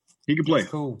 man. He can play.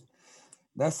 That's cool.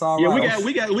 That's all right. Yeah,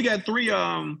 we got 3 who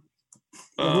else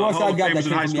I got that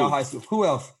came from your high school? Who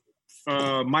else?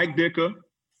 Mike Dicker.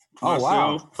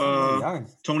 Myself,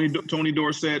 Tony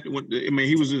Dorsett.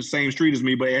 He was in the same street as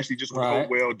me, but actually just went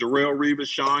well. Darrell Reeves,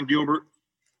 Sean Gilbert,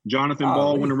 Jonathan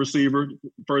Baldwin, the receiver,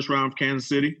 first round of Kansas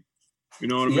City. You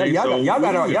know what I mean? Y'all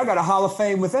got a Hall of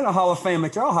Fame within a Hall of Fame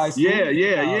at your high school.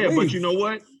 Yeah. But you know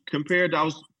what? Compared to, I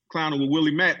was clowning with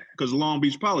Willie Mack because Long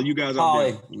Beach Poly, you guys are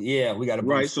there. Yeah, we got a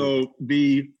right. So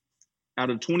out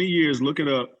of 20 years, look it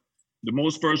up. The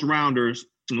most first rounders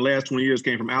in the last 20 years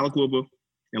came from Aliquippa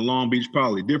and Long Beach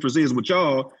Poly. Difference is with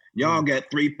y'all got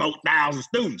 3,000-4,000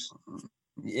 students.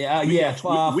 Yeah.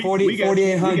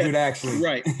 4,800 actually.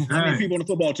 Right. How many people on the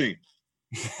football team?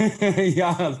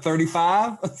 Yeah,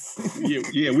 35.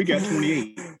 Yeah, we got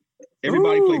 28.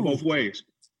 Everybody play both ways.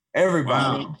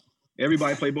 Everybody. Wow.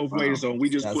 Everybody play both ways, so we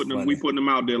just putting them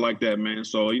out there like that, man.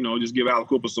 So just give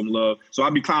Aliquippa some love. So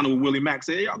I'd be clowning with Willie Mack.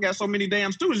 Say, hey, y'all got so many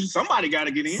damn students. Somebody got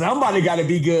to get in. Somebody got to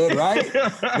be good, right?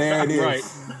 There it is. Right.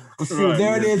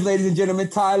 There it is, ladies and gentlemen.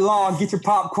 Ty Law, Get Your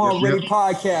Popcorn Ready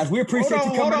podcast. We appreciate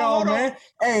you coming on, man.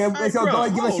 Hey, go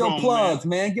ahead, give us your plugs,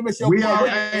 man. Give us your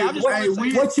plugs.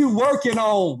 What you working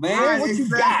on, man? Right, what you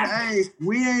got? Hey,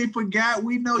 we ain't forgot.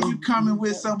 We know you coming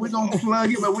with something. We're going to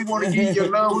plug it, but we want to give you your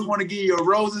love. We want to give you your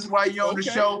roses while you're on the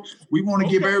show. We want to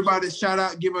give everybody a shout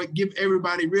out, give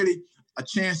everybody really a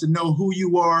chance to know who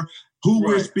you are, who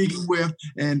we're speaking with,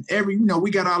 and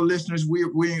we got our listeners. We're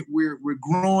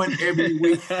growing every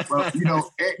week. But,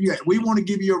 we want to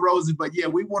give you your roses, but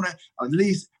we want to at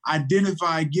least give you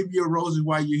your roses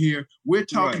while you're here. We're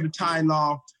talking to Ty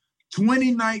Law.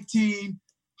 2019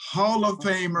 Hall of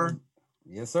Famer.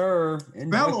 Yes, sir.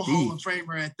 Fellow Hall of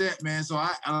Famer at that, man. So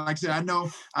I like I said, I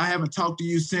know I haven't talked to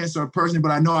you since or personally,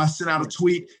 but I know I sent out a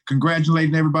tweet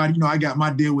congratulating everybody. You know, I got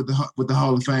my deal with the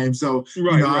Hall of Fame. So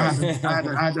I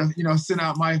had to send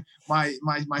out my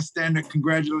standard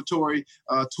congratulatory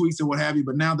tweets or what have you.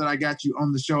 But now that I got you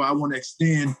on the show, I want to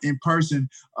extend in person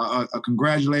a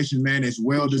congratulations, man. It's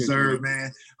well deserved,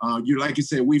 man. You like you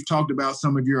said, we've talked about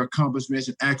some of your accomplishments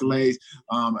and accolades.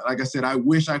 Like I said, I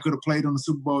wish I could have played on the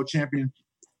Super Bowl championship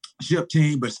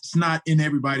team, but it's not in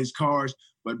everybody's cards.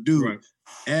 But dude,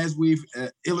 as we've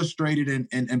illustrated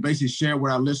and basically shared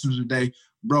with our listeners today,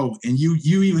 bro, and you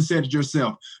even said it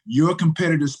yourself, your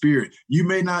competitive spirit. You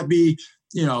may not be,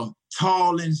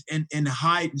 tall in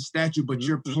height and stature, but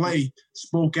your play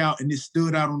spoke out and it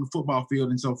stood out on the football field.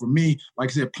 And so for me, like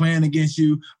I said, playing against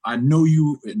you, I know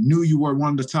you knew you were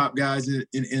one of the top guys in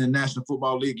the National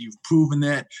Football League. You've proven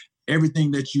that.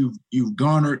 Everything that you've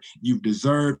garnered, you've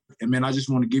deserved. And man, I just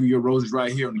want to give you your roses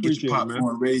right here on the Get Your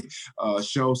Popcorn Ready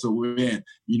show. So we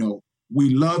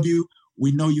love you.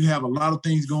 We know you have a lot of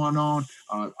things going on,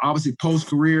 obviously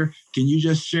post-career. Can you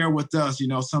just share with us,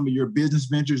 some of your business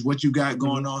ventures, what you got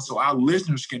going on so our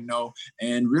listeners can know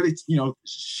and really,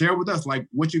 share with us like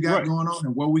what you got going on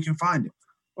and where we can find it?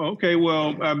 Okay,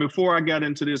 well, before I got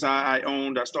into this, I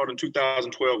started in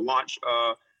 2012, Launch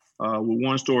with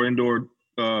One Store Indoor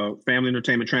family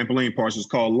entertainment trampoline parks. It's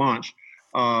called Launch.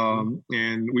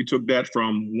 And we took that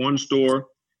from one store,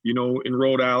 in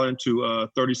Rhode Island to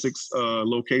 36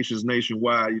 locations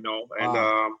nationwide, and,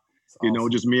 awesome.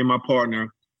 Just me and my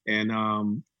partner.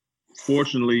 And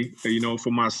fortunately,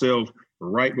 for myself,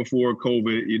 right before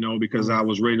COVID, because I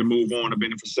was ready to move on, I've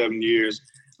been in for 7 years,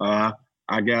 I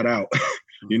got out.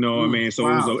 You know what I mean? So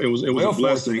it was a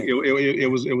blessing. It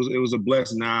was a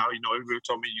blessing. Now, everybody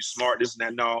told me you smart, this and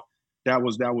that. No, that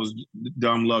was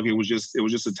dumb luck. It was just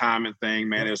a timing thing,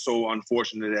 man. It's so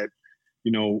unfortunate that,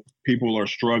 people are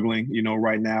struggling,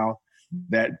 right now.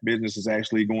 That business is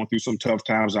actually going through some tough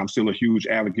times. I'm still a huge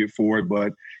advocate for it,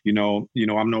 but I'm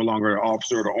no longer an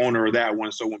officer or the owner of that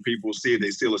one. So when people see it,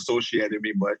 they still associated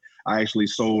me. But I actually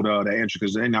sold the entry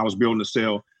because then I was building to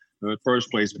sell in the first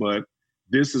place. But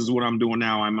this is what I'm doing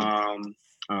now. I'm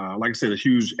like I said, a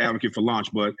huge advocate for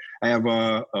Launch, but I have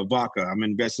a vodka. I'm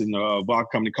invested in a vodka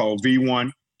company called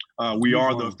V1. We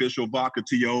are the official vodka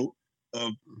TO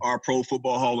of our Pro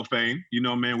Football Hall of Fame.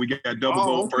 Man, we got double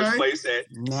gold first place at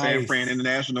San Fran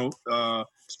International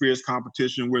Spirits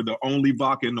Competition. We're the only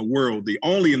vodka in the world,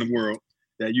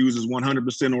 that uses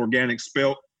 100% organic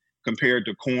spelt compared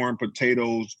to corn,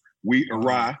 potatoes, wheat, or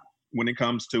rye when it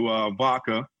comes to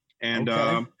vodka. And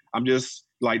I'm just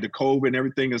like the COVID and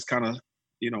everything is kind of,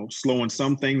 slowing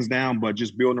some things down, but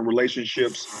just building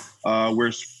relationships.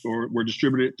 We're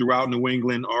distributed throughout New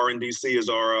England. RNDC is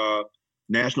our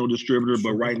national distributor,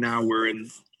 but right now we're in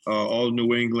all of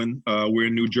New England. We're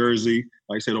in New Jersey,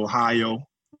 like I said, Ohio,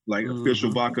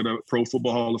 official vodka, the Pro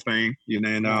Football Hall of Fame.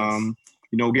 And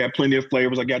got plenty of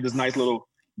flavors. I got this nice little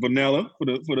vanilla for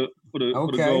the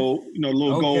gold,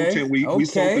 gold tint. We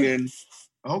soak it in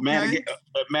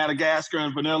Madagascar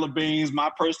and vanilla beans.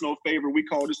 My personal favorite, we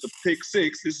call this the Pick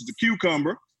Six. This is the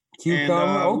cucumber.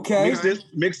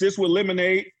 Mix this with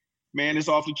lemonade. Man, it's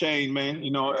off the chain, man.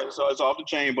 It's off the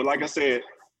chain. But like I said,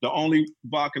 the only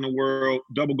vodka in the world,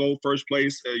 double gold first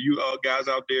place. You guys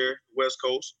out there, West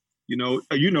Coast, T.O.,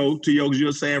 because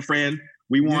you're San Fran.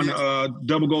 We won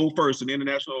double gold first in the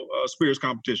international spirits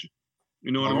competition.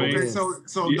 You know what I mean? Okay,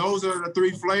 so those are the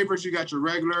three flavors. You got your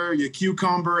regular, your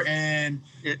cucumber, and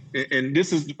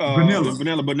this is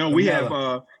vanilla. But no, we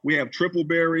have triple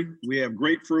berry, we have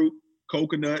grapefruit,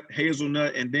 coconut,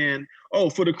 hazelnut, and then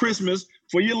for the Christmas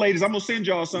for your ladies, I'm gonna send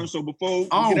y'all some. So before we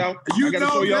get out, I gotta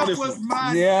show y'all this one.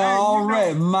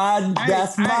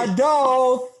 That's my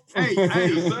dog. Hey,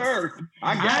 sir,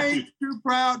 I ain't too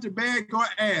proud to beg or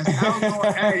ask.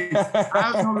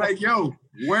 I was gonna yo,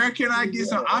 where can I get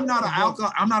some? I'm not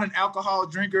an alcohol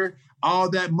drinker all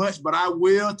that much, but I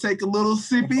will take a little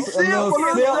sippy sip. A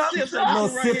little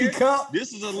sippy cup.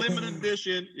 This is a limited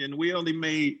edition, and we only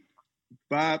made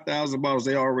 5,000 bottles.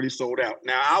 They already sold out.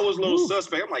 Now I was a little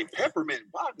suspect. I'm like peppermint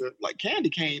vodka, like candy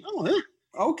cane.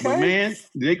 Okay. But man,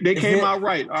 they came out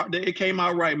right. It came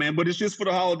out right, man. But it's just for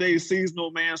the holidays,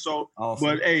 seasonal, man. So, awesome.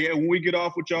 But hey, when we get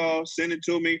off with y'all, send it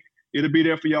to me. It'll be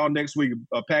there for y'all next week.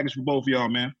 A package for both of y'all,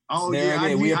 man.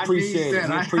 We appreciate it.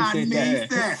 We appreciate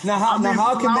that. Now,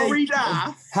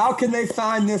 how can they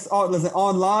find this? Is it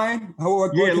online? Where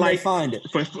can they find it?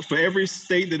 For every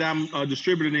state that I'm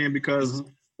distributed in, because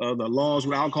the laws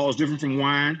with alcohol is different from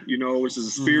wine, which is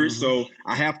a spirit. So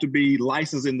I have to be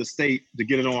licensed in the state to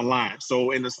get it online.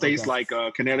 So in the states like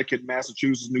Connecticut,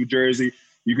 Massachusetts, New Jersey,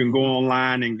 you can go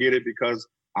online and get it because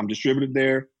I'm distributed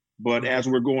there. But as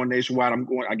we're going nationwide,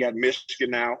 I got Michigan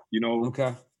now,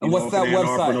 Okay. And what's that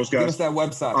website? Give us that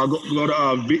website. I'll go to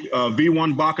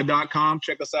v1vodka.com.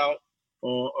 Check us out.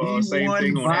 Same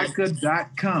thing on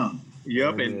v1vodka.com.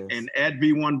 Yep, and at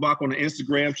V1Vodka on the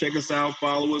Instagram. Check us out.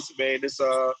 Follow us, man. It's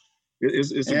a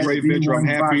great venture. I'm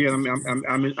happy and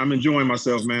I'm enjoying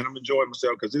myself, man. I'm enjoying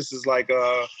myself because this is like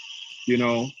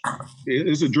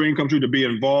it's a dream come true to be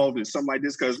involved in something like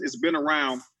this because it's been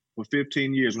around for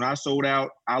 15 years. When I sold out,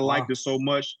 I liked it so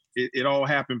much. It all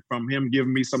happened from him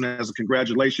giving me something as a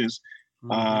congratulations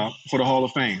for the Hall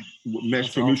of Fame.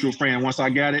 For mutual friend. Once I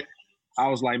got it, I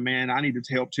was like, man, I need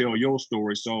to help tell your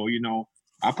story. So,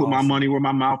 I put my money where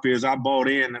my mouth is. I bought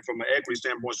in from an equity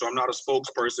standpoint, so I'm not a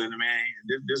spokesperson, man.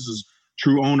 This is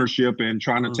true ownership and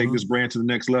trying to take this brand to the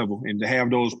next level. And to have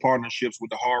those partnerships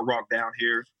with the Hard Rock down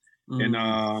here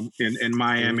in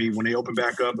Miami when they open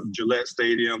back up, Gillette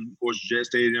Stadium, of course, Jet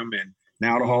Stadium, and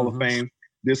now the Hall of Fame.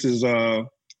 This is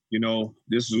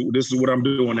this is what I'm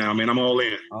doing now, man. I'm all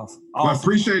in. Awesome. Well, I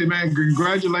appreciate it, man.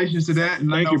 Congratulations to that. And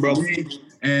thank you, brother.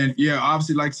 And yeah,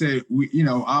 obviously, like I said,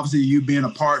 obviously you being a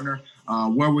partner,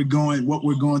 where we're going, what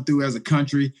we're going through as a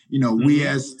country, we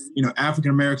as,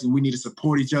 African Americans, we need to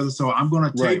support each other. So I'm going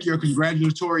to take your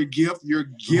congratulatory gift, your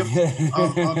gift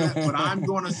of that, but I'm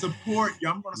going to support you.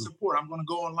 I'm going to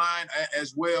go online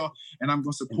as well. And I'm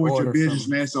going to support your business,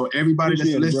 man. So everybody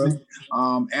that's listening,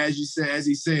 as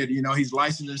he said, he's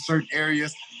licensed in certain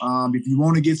areas. If you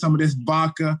want to get some of this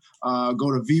vodka,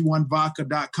 go to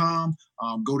v1vodka.com.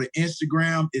 Go to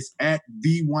Instagram. It's at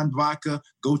V1Vodka.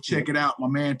 Go check it out. My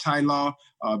man Ty Law,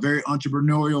 very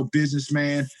entrepreneurial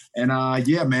businessman. And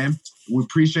man, we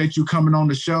appreciate you coming on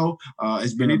the show.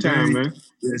 It's been man.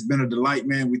 It's been a delight,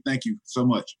 man. We thank you so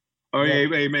much. Oh,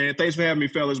 hey, man. Thanks for having me,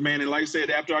 fellas, man. And like I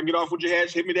said, after I get off with your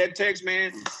hats, hit me that text,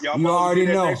 man. Y'all you already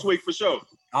know. Next week for sure.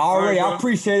 All right, I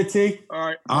appreciate it, T. All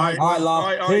right,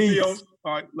 Law.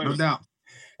 All right, no doubt.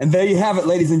 And there you have it,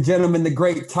 ladies and gentlemen, the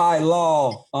great Ty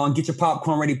Law on Get Your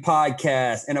Popcorn Ready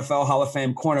podcast, NFL Hall of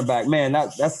Fame cornerback. Man,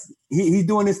 he's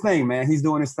doing his thing, man. He's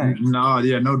doing his thing. No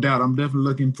doubt. I'm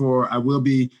definitely I will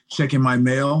be checking my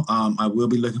mail. I will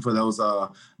be looking for those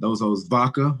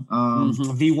vodka.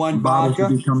 V1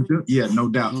 Vodka. Yeah, no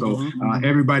doubt. So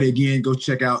everybody, again, go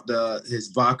check out his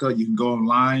vodka. You can go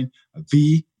online,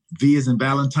 V as in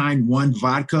Valentine,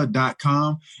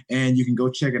 1vodka.com. And you can go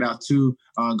check it out too.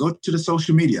 Go to the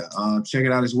social media. Check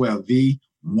it out as well.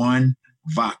 V1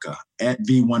 Vodka at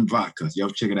V1 Vodka. Yo,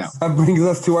 check it out. That brings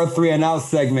us to our 3 and Out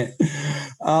segment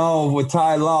with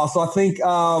Ty Law. So I think,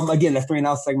 again, the 3 and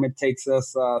Out segment takes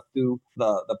us through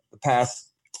the past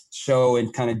show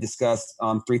and kind of discuss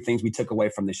 3 things we took away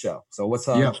from the show. So what's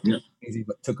things you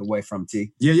took away from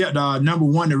T? Number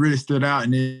one that really stood out,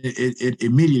 and it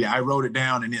immediately I wrote it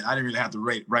down, and I didn't really have to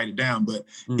write it down, but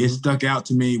it stuck out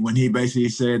to me when he basically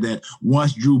said that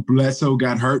once Drew Bledsoe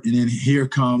got hurt, and then here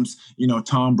comes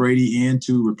Tom Brady in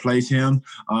to replace him.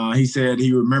 He said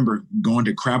he remembered going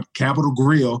to Capitol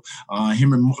Grill.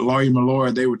 Him and Larry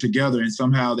Malloy, they were together, and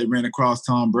somehow they ran across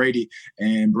Tom Brady,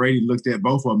 and Brady looked at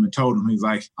both of them and told him, he's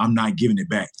like, I'm not giving it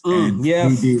back. And he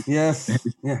did. Yes.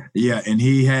 And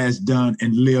he has done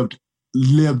and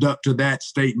lived up to that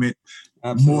statement.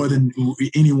 Absolutely. More than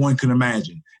anyone can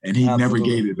imagine. And he never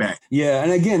gave it back. Yeah.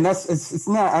 And again, it's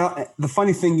not, the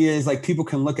funny thing is, like, people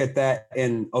can look at that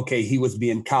and, okay, he was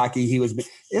being cocky.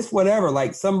 It's whatever.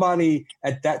 Like, somebody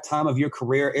at that time of your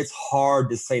career, it's hard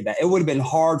to say that. It would have been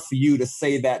hard for you to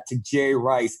say that to Jerry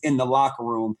Rice in the locker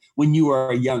room when you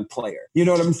were a young player. You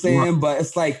know what I'm saying? Right. But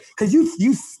it's like, because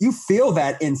you feel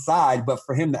that inside, but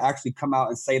for him to actually come out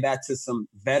and say that to some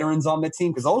veterans on the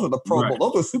team, because those are the Pro Bowl,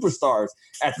 those were superstars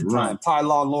at the time. Ty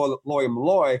Law and Larry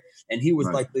Malloy, and he was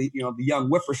like the young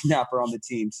whippersnapper on the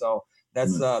team. So that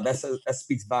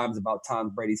speaks volumes about Tom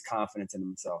Brady's confidence in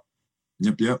himself.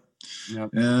 Yep.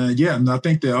 And I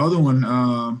think the other one,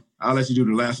 I'll let you do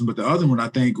the last one, but the other one I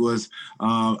think was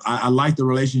I like the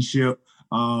relationship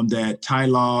that Ty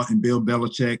Law and Bill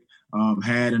Belichick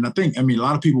had, and a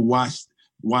lot of people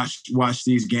watch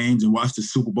these games and watch the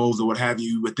Super Bowls or what have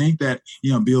you, would think that,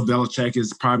 Bill Belichick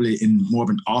is probably more of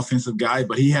an offensive guy,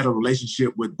 but he had a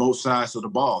relationship with both sides of the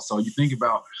ball. So you think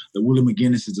about the Willie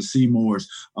McGinnises, the Seymours,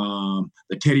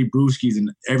 the Teddy Bruschi's,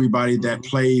 and everybody that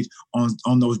played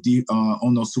on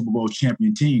those Super Bowl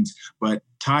champion teams. But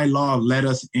Ty Law let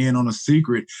us in on a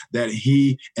secret that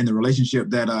he and the relationship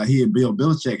that he and Bill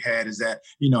Belichick had is that,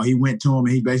 he went to him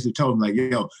and he basically told him, like,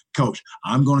 yo, coach,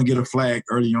 I'm going to get a flag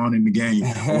early on in the game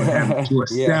or have to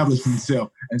establish himself.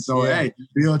 And so, hey,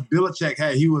 Bill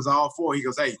Belichick, he was all for it. He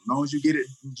goes, hey, as long as you get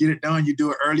it done, you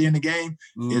do it early in the game,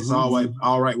 it's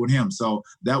all right with him. So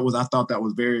I thought that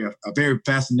was a very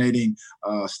fascinating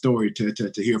story to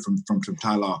hear from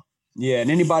Ty Law. Yeah,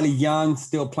 and anybody young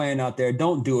still playing out there,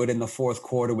 don't do it in the fourth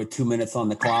quarter with 2 minutes on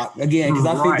the clock. Again, because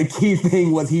I think the key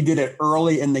thing was he did it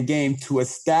early in the game to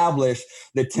establish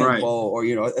the tempo or,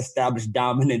 establish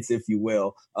dominance, if you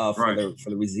will, for the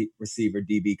receiver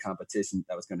DB competition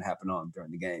that was going to happen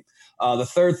during the game. The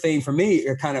third thing for me,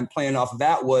 kind of playing off of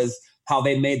that, was how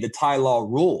they made the Ty Law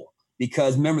rule.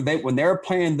 Because remember, when they were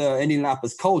playing the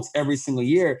Indianapolis Colts every single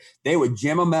year, they would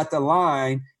jam them at the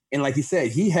line. And like you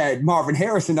said, he had Marvin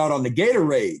Harrison out on the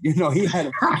Gatorade. He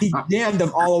jammed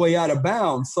them all the way out of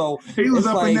bounds. So he was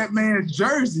up in that man's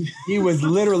jersey. he was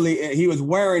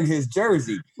wearing his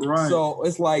jersey. Right. So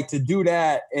it's like, to do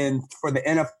that and for the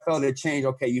NFL to change,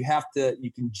 okay, you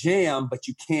can jam, but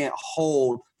you can't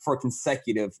hold for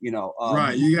consecutive,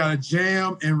 right. You got to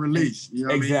jam and release.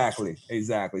 Exactly.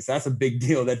 So that's a big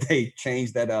deal that they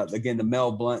changed that, again, the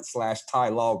Mel Blount / Ty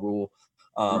Law rule.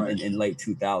 In late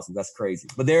 2000s. That's crazy.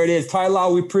 But there it is. Ty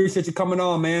Law, we appreciate you coming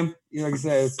on, man. Like I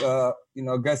said, it's, guys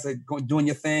doing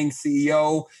your thing,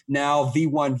 CEO, now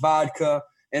V1 Vodka,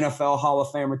 NFL Hall of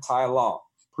Famer Ty Law.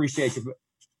 Appreciate you.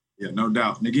 Yeah, no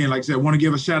doubt. And again, like I said, I want to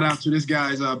give a shout out to this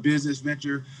guy's business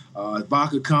venture,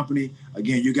 Vodka Company.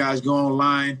 Again, you guys go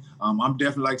online. I'm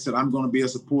definitely, like I said, I'm going to be a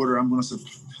supporter. I'm going to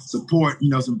support,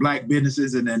 some Black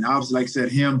businesses. And then obviously, like I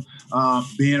said, him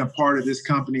being a part of this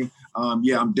company. I'm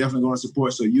definitely going to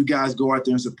support. So you guys go out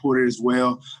there and support it as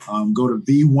well. Go to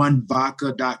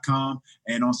v1vodka.com,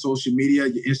 and on social media,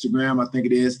 your Instagram, I think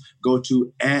it is, go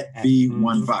to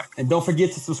 @V1Vodka. And don't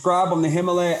forget to subscribe on the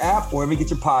Himalaya app, wherever you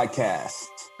get your podcasts.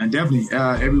 And definitely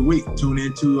every week, tune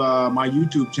into my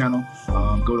YouTube channel.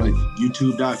 Go to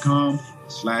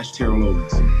youtube.com/Terrell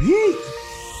Owens. Yeet.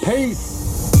 Peace.